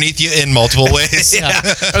 Underneath you in multiple ways. Yeah.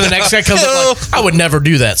 Or the next guy comes up like, I would never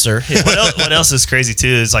do that, sir. Yeah. What else is crazy too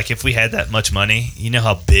is like if we had that much money, you know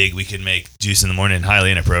how big we could make Juice in the Morning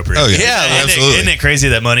highly inappropriate. Oh, yeah. Yeah, absolutely. Isn't it crazy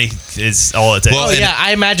that money is all it takes? Well, Oh yeah,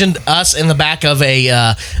 I imagined us in the back of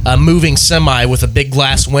a moving semi with a big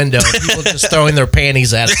glass window, and people just throwing their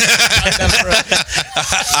panties at us.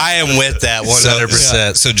 I am with that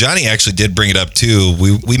 100%. So Johnny actually did bring it up too.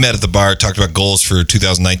 We met at the bar, talked about goals for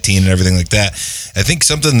 2019 and everything like that. I think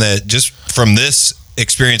something that just from this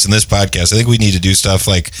experience in this podcast, I think we need to do stuff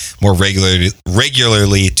like more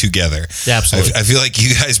regularly together. Yeah, absolutely. I feel like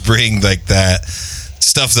you guys bring like that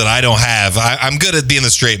stuff that I don't have. I'm good at being the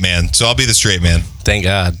straight man, so I'll be the straight man. Thank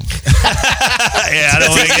God. yeah, I don't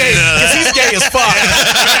want to get into that. He's gay as fuck.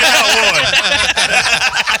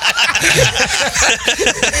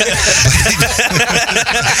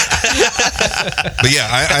 But yeah,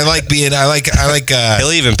 I like being. I like.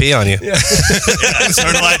 He'll even pee on you. Turn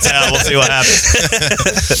the lights out. We'll see what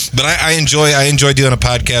happens. But I enjoy doing a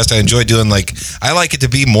podcast. I enjoy doing I like it to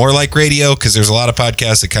be more like radio because there's a lot of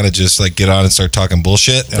podcasts that kind of just like get on and start talking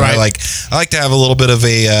bullshit. And Right. I like to have a little bit of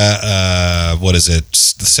a what is it?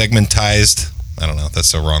 Segmentized. I don't know.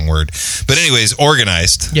 That's the wrong word. But anyways,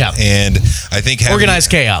 organized. Yeah. And I think Organized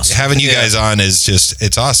chaos. Having you guys on is just,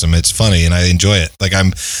 it's awesome. It's funny and I enjoy it. Like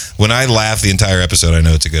when I laugh the entire episode, I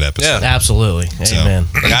know it's a good episode. Yeah. Absolutely. Amen.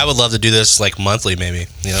 Like, I would love to do this like monthly, maybe.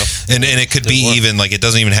 You know, And it could be even like, it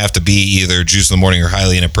doesn't even have to be either Juice in the Morning or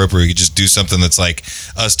Highly Inappropriate. We could just do something that's like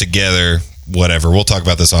us together, whatever. We'll talk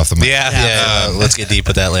about this off the mic. yeah. Let's get deep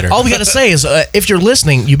with that later. All we got to say is, if you're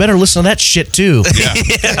listening, you better listen to that shit too. Yeah.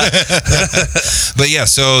 But yeah,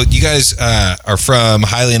 so you guys are from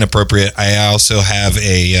Highly Inappropriate. I also have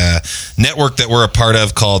a network that we're a part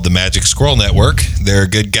of called the Magic Squirrel Network. They're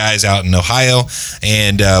good guys out in Ohio.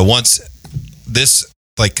 And once this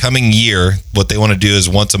coming year, what they want to do is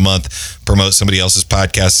once a month promote somebody else's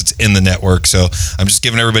podcast that's in the network. So I'm just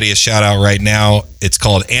giving everybody a shout out right now. It's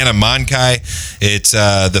called Anna Mankai. It's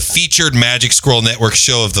the featured Magic Squirrel Network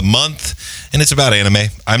show of the month, and it's about anime.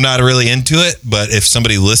 I'm not really into it, but if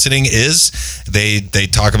somebody listening is, they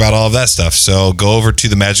talk about all of that stuff. So go over to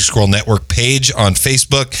the Magic Squirrel Network page on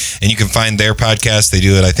Facebook, and you can find their podcast. They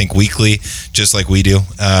do it, I think, weekly, just like we do.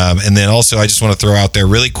 And then also, I just want to throw out there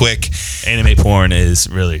really quick. Anime porn is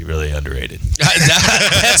really, really underrated.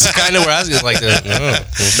 That's kind of where I was going, like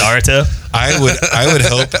Naruto. I would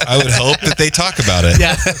hope that they talk about it.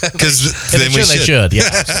 Yeah. Because then They should. Yeah.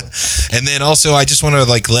 And then also, I just want to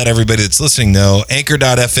let everybody that's listening know,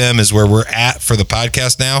 Anchor.fm is where we're at for the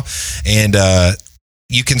podcast now. And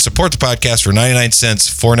you can support the podcast for 99 cents,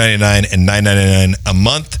 $4.99, and $9.99 a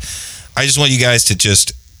month. I just want you guys to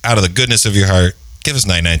just, out of the goodness of your heart, give us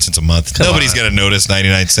 99 cents a month. Nobody's going to notice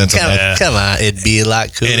 99 cents a month. Come on, it'd be a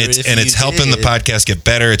lot cooler. And it's helping the podcast get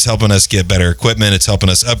better. It's helping us get better equipment. It's helping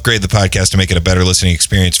us upgrade the podcast to make it a better listening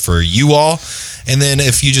experience for you all. And then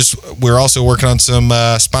we're also working on some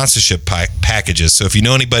sponsorship packages. So if you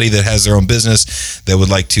know anybody that has their own business that would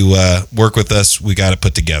like to work with us, we got it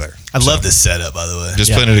put together. I love this setup, by the way.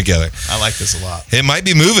 Just putting it together. I like this a lot. It might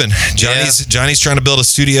be moving. Johnny's trying to build a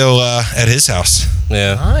studio at his house.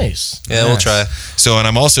 Yeah. Nice. Yeah, we'll try. So, and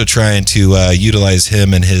I'm also trying to utilize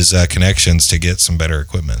him and his connections to get some better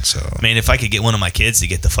equipment. So, I mean, if I could get one of my kids to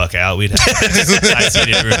get the fuck out, we'd have a nice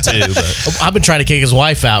heated room too. But I've been trying to kick his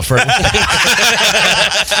wife out for.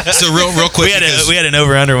 so real quick, we had an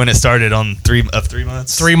over under when it started on 3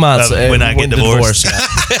 months. 3 months. When I get divorced.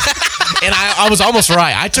 And I was almost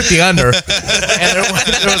right. I took the under. And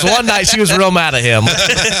there was one night she was real mad at him.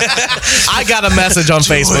 I got a message on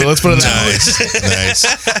Facebook. Let's put it that way. Nice.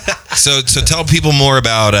 So tell people more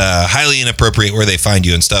about Highly Inappropriate, where they find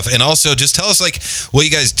you and stuff. And also just tell us what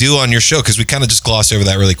you guys do on your show, because we kind of just glossed over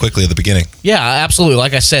that really quickly at the beginning. Yeah, absolutely.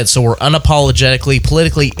 Like I said, so we're unapologetically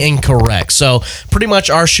politically incorrect. So pretty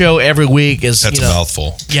much our show every week is That's a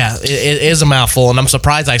mouthful. Yeah, it is a mouthful, and I'm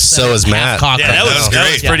surprised I said So it is half Matt. cocked Yeah, right that now. was great.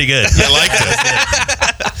 That was pretty good. I liked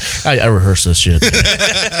it. I rehearse this shit.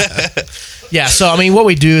 Yeah, so I mean, what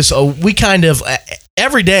we do is we kind of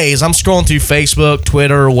every day as I'm scrolling through Facebook,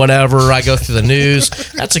 Twitter, whatever, I go through the news.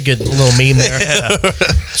 That's a good little meme there.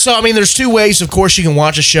 So, I mean, there's two ways, of course, you can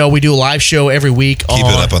watch a show. We do a live show every week. Keep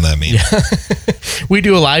it up on that meme. We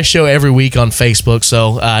do a live show every week on Facebook.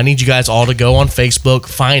 So I need you guys all to go on Facebook,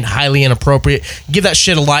 find Highly Inappropriate, give that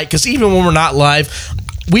shit a like, because even when we're not live,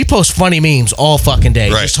 we post funny memes all fucking day.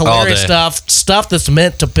 Right. Just hilarious stuff that's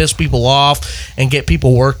meant to piss people off and get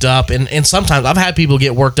people worked up. And sometimes I've had people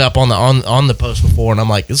get worked up on the post before, and I'm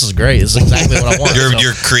like, this is great. This is exactly what I want.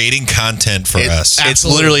 You're creating content for us. It's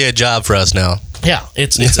Absolutely. literally a job for us now. Yeah,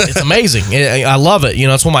 it's amazing. I love it. You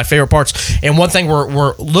know, it's one of my favorite parts. And one thing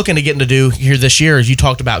we're looking to get to do here this year is you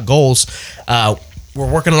talked about goals. We're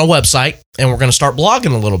working on a website, and we're going to start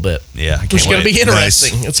blogging a little bit. Yeah, I can't Which is going to wait. be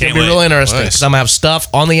interesting. Nice. It's going Can't to be real wait. interesting Nice. because I'm going to have stuff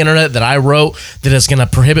on the internet that I wrote that is going to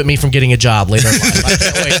prohibit me from getting a job later in life. I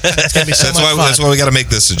can't wait. It's going to be so much fun. That's why we got to make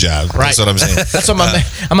this a job. Right. That's what I'm saying. That's what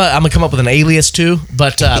I'm gonna come up with an alias too.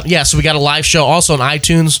 But yeah, so we got a live show also on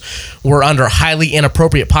iTunes. We're under Highly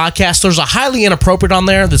Inappropriate Podcast. There's a Highly Inappropriate on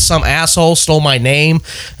there that some asshole stole my name.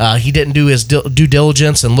 He didn't do his due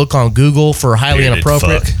diligence and look on Google for Highly Bearded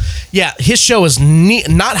Inappropriate. fuck. Yeah, his show is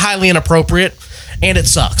not highly inappropriate, and it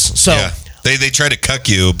sucks. So Yeah. They try to cuck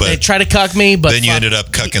you, they but try to cuck me, but then you fuck- ended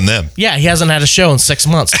up cucking them. Yeah, he hasn't had a show in 6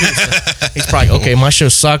 months. Too, so he's probably okay. My show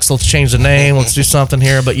sucks. Let's change the name. Let's do something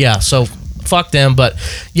here. But yeah, so fuck them. But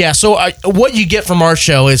yeah, so what you get from our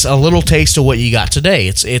show is a little taste of what you got today.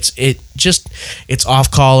 It's off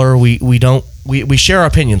color. We share our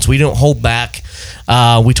opinions. We don't hold back.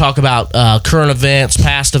 We talk about current events,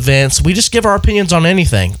 past events. We just give our opinions on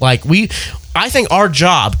anything. I think our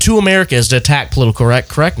job to America is to attack political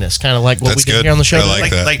correctness, kind of like what That's we did good. here on the show. I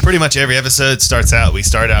like that. Like pretty much every episode starts out. We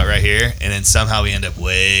start out right here, and then somehow we end up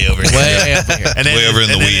way over here. Way up here. And then, Way over in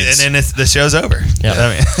the and then- weeds. And then the show's over. Yeah.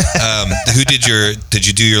 I mean, Who did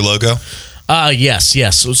you do your logo?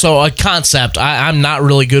 Yes. So a concept. I'm not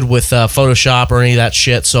really good with Photoshop or any of that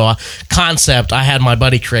shit. So concept. I had my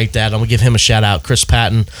buddy create that. I'm gonna give him a shout out, Chris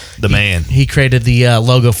Patton, The man. He created the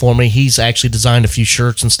logo for me. He's actually designed a few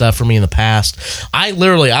shirts and stuff for me in the past.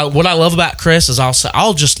 What I love about Chris is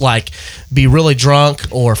I'll just like be really drunk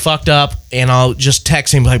or fucked up, and I'll just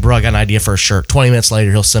text him like, bro, I got an idea for a shirt. 20 minutes later,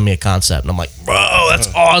 he'll send me a concept, and I'm like, bro, that's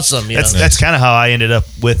awesome. You know? That's kind of how I ended up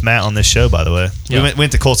with Matt on this show, by the way. Yeah. We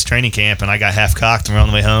went to Colts training camp, and I got half cocked, and we're on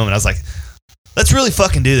the way home, and I was like, let's really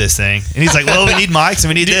fucking do this thing. And he's like, well, we need mics, and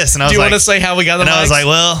we need this. And I was Do you like, want to say how we got the and I was mics? like,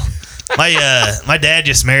 well, my dad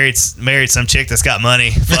just married some chick that's got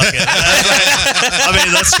money. Fuck it. I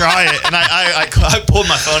mean, let's try it. And I pulled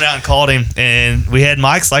my phone out and called him, and we had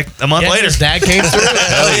mics like a month Yeah, later. his dad came through.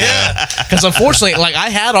 Hell yeah. Because unfortunately, like I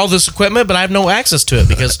had all this equipment, but I have no access to it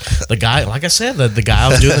because the guy, like I said, the guy I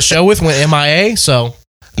was doing the show with went MIA. So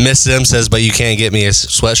Miss Sim says, but you can't get me a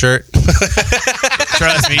sweatshirt.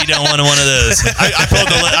 Trust me, you don't want one of those.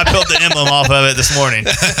 I pulled the emblem off of it this morning.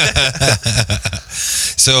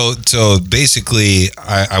 So basically,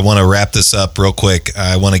 I want to wrap this up real quick.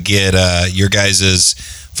 I want to get your guys'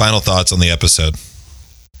 final thoughts on the episode.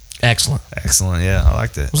 excellent. Excellent. Yeah, I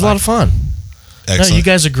liked it. It was a lot of fun. Excellent. No, you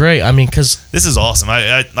guys are great. I mean, because This is awesome.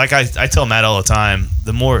 I tell Matt all the time,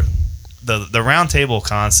 the more the round table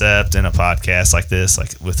concept in a podcast like this,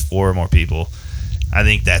 like with 4 or more people, I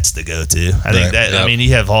think that's the go-to. I think Right. that Yep. I mean,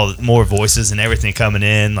 you have all more voices and everything coming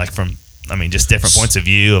in, like from just different points of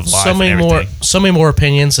view of life so many and everything. so many more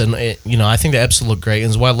opinions, and I think the episode looked great.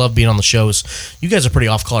 And why I love being on the show is you guys are pretty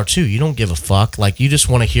off color too. You don't give a fuck. Like you just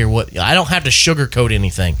want to hear what. I don't have to sugarcoat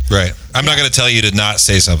anything. Right. I'm not going to tell you to not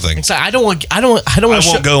say something. It's like, I don't want. I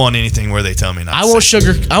won't go on anything where they tell me not. I to won't say.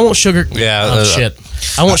 sugar. Yeah, shit.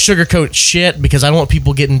 I won't sugarcoat shit because I don't want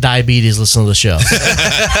people getting diabetes listening to the show.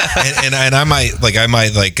 and I might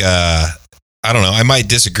I don't know. I might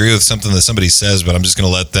disagree with something that somebody says, but I'm just going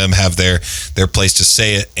to let them have their place to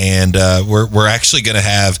say it. And we're actually going to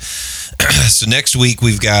have. So next week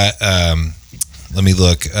we've got. Let me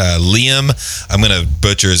look. Liam. I'm going to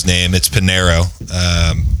butcher his name. It's Pinero,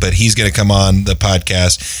 but he's going to come on the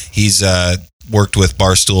podcast. He's worked with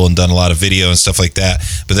Barstool and done a lot of video and stuff like that.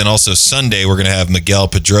 But then also Sunday we're going to have Miguel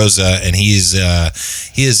Pedroza, and he is a.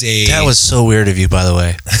 That was so weird of you, by the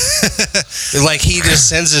way. Like, he just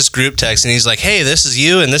sends this group text, and he's like, hey, this is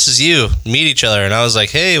you, and this is you. Meet each other. And I was like,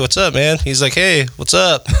 hey, what's up, man? He's like, hey, what's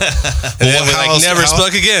up? And then we, how like, else- never how-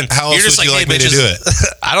 spoke again. How else You're just would you hey, like me to bitches. do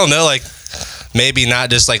it? I don't know, like, maybe not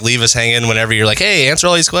just, like, leave us hanging whenever you're like, hey, answer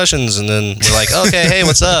all these questions. And then we're like, okay, hey,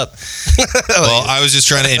 what's up? Well, I was just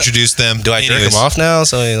trying to introduce them. Do I jerk Anyways. him off now?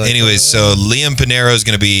 So like, Anyways, so Liam Pinero is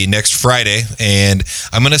going to be next Friday, and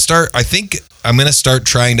I'm going to start. I think I'm going to start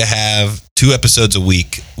trying to have 2 episodes a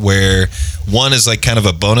week, where one is like kind of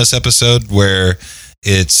a bonus episode where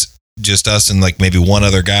it's just us and like maybe one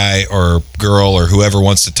other guy or girl or whoever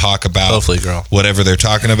wants to talk about Hopefully girl. whatever they're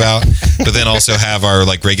talking about, but then also have our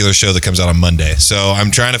like regular show that comes out on Monday. So I'm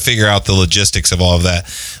trying to figure out the logistics of all of that.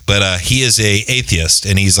 But he is a atheist,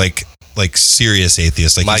 and he's like serious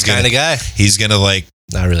atheist. Like My kind of guy. He's gonna like.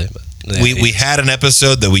 Not really, but yeah, We had an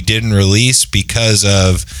episode that we didn't release because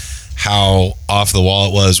of how off the wall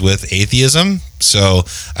it was with atheism. So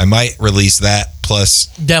I might release that plus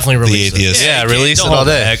Definitely the release it. atheist. Yeah, Can't- release don't it all hold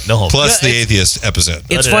day. back, don't hold Plus Yeah, the atheist episode.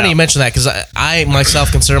 It's it funny out. you mention that because I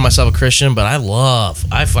myself consider myself a Christian, but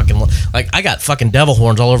I fucking like I got fucking devil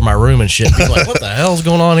horns all over my room and shit. People are like, what the hell's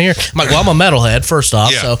going on here? I'm like, well, I'm a metalhead first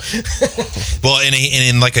off, Yeah. so Well,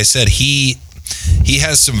 and like I said, he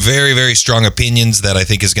has some very, very strong opinions that I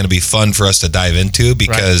think is going to be fun for us to dive into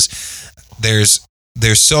because there's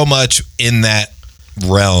so much in that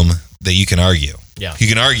realm that you can argue. Yeah. You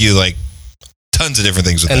can argue like tons of different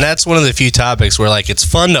things with And that. that's one of the few topics where like it's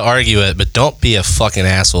fun to argue it, but don't be a fucking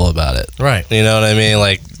asshole about it. right. You know what I mean?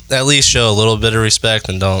 Like at least show a little bit of respect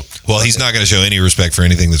and don't. Well, he's not going to show any respect for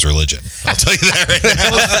anything that's religion. I'll tell you that right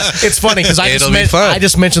now. It's funny because It'll be fun. I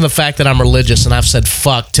just mentioned the fact that I'm religious and I've said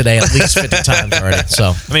fuck today at least 50 times already.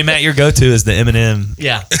 So I mean, Matt, your go-to is the Eminem.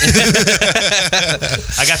 yeah,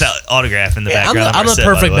 I got that autograph in the I'm background. the of our set, by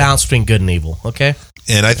perfect the way. balance between good and evil. Okay.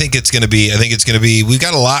 And I think it's going to be, we've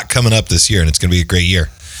got a lot coming up this year, and it's going to be a great year.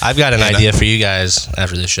 I've got an And idea for you guys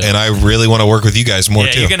after this show. And I really want to work with you guys more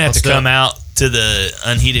Yeah, too. you're gonna have Let's to do come it. out to the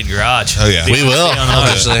unheated garage. Oh, yeah. we will.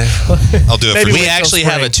 Obviously. I'll do it Maybe for We you. actually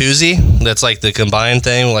have a twosie that's like the combined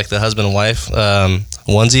thing, like the husband and wife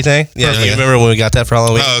onesie thing. Yeah, Perfect. you remember when we got that for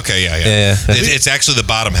Halloween? Oh, okay, yeah. Yeah. It's actually the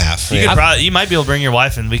bottom half. You, could probably, you might be able to bring your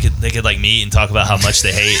wife, and they could like meet and talk about how much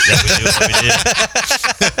they hate that we do what we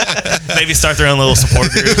did. Maybe start their own little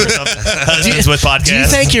support group or something. Husbands with podcasts. Do you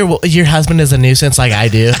think your husband is a nuisance like I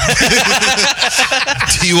do?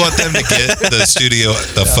 Do you want them to get the studio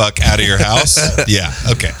the fuck out of your house? Yeah,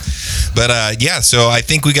 okay. But yeah, so I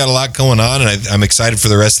think we got a lot going on, and I'm excited for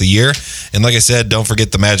the rest of the year. And like I said, don't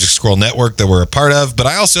forget the Magic Squirrel Network that we're a part of. But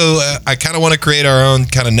I also, I kind of want to create our own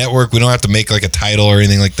kind of network. We don't have to make like a title or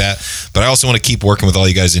anything like that. But I also want to keep working with all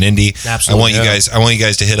you guys in Indy. Absolutely. I want you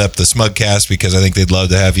guys to hit up the Smugcast because I think they'd love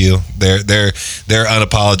to have you. They're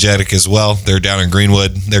unapologetic as well. They're down in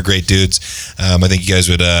Greenwood. They're great dudes. I think you guys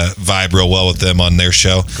would vibe real well with them on their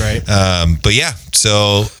show. Great. But yeah,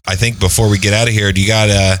 so I think before we get out of here, do you got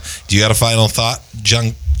a final thought,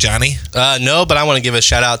 Johnny? No, but I want to give a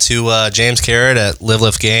shout out to James Carrot at Live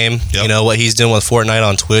Lift Game. Yep. You know, what he's doing with Fortnite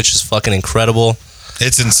on Twitch is fucking incredible.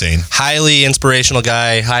 It's insane. Highly inspirational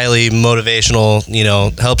guy, highly motivational, you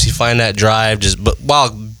know, helps you find that drive but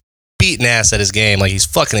while beating ass at his game. Like, he's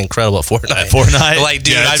fucking incredible at Fortnite. Fortnite? Like,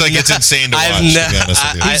 dude, Yeah, it's insane to watch, to be honest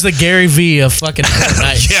with you. He's the Gary V of fucking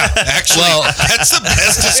Fortnite. Yeah, actually, that's the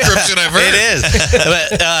best description I've heard. It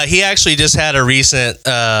is. But he actually just had a recent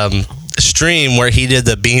stream where he did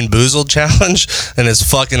the Bean Boozled challenge, and it's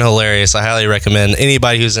fucking hilarious. I highly recommend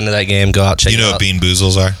anybody who's into that game go out check You it know out. what Bean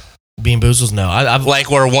Boozles are? Bean Boozles? No. I've Like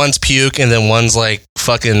where one's puke and then one's like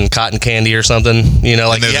fucking cotton candy or something. You know,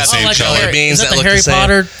 like they're you the have same like color. color beans is that that the look Harry the same.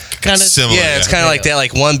 Potter kind of? Similar. Yeah, it's kind of like that.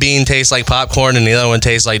 Like one bean tastes like popcorn and the other one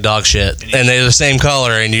tastes like dog shit, and they're the same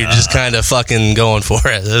color, and you're just kind of fucking going for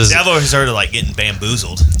it. See, I've always heard of like getting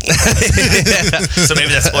bamboozled. So maybe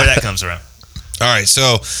that's where that comes from. All right,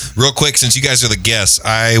 so real quick, since you guys are the guests,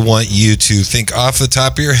 I want you to think off the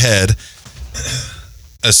top of your head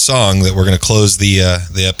a song that we're going to close the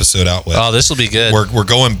episode out with. Oh, this will be good. We're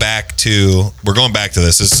going back to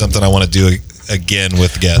this. This is something I want to do again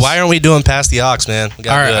with guests. Why aren't we doing Past the Aux, man? We All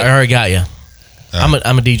gotta right, do it. I already got you. I'm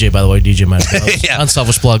a DJ, by the way. DJ Mike. Yeah.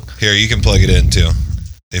 Unselfish plug. Here, you can plug it in too,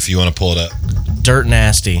 if you want to pull it up. Dirt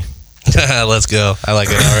Nasty. Let's go. I like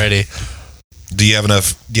it already. Do you have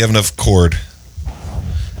enough chord?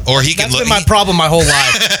 Or he can That's look. been my problem my whole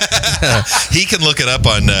life. He can look it up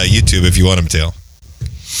on YouTube if you want him to.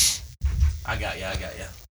 I got you.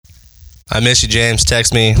 I miss you, James.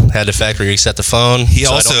 Text me. Had to factory reset the phone. He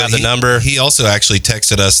so also I don't have the number. He also actually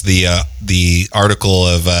texted us the article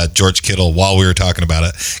of George Kittle while we were talking about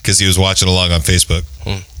it because he was watching along on Facebook.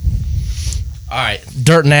 All right.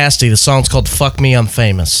 Dirt Nasty. The song's called Fuck Me, I'm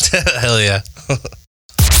Famous. Hell yeah.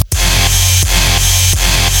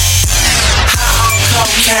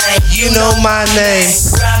 You know my name.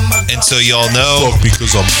 And so y'all know,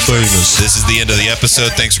 because I'm famous. this is the end of the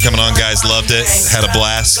episode. Thanks for coming on, guys. Loved it. Had a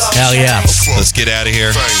blast. Hell yeah. Let's get out of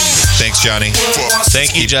here. Thanks, Johnny.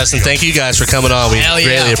 Thank you, Justin. Thank you guys for coming on. We Hell yeah.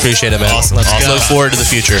 greatly appreciate it, man. Awesome. Let's Awesome. look forward to the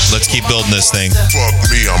future. Let's keep building this thing. Fuck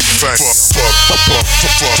me, I'm famous. Fuck me,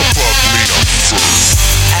 I'm first.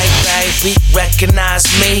 Hey baby, recognize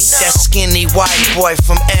me? That skinny white boy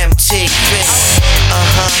from MTV.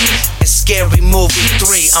 It's Scary Movie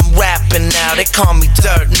 3. I'm rapping now, they call me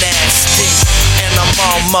Dirt Nasty. And I'm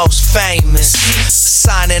almost famous.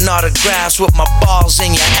 Signing autographs with my balls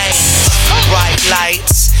in your anus. Bright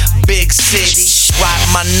lights, big city. Write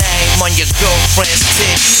my name on your girlfriend's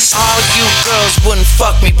titty. All you girls wouldn't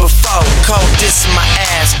fuck me before. Cold dissing my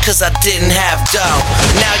ass cause I didn't have dough.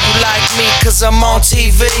 Now you like me cause I'm on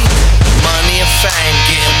TV. Money and fame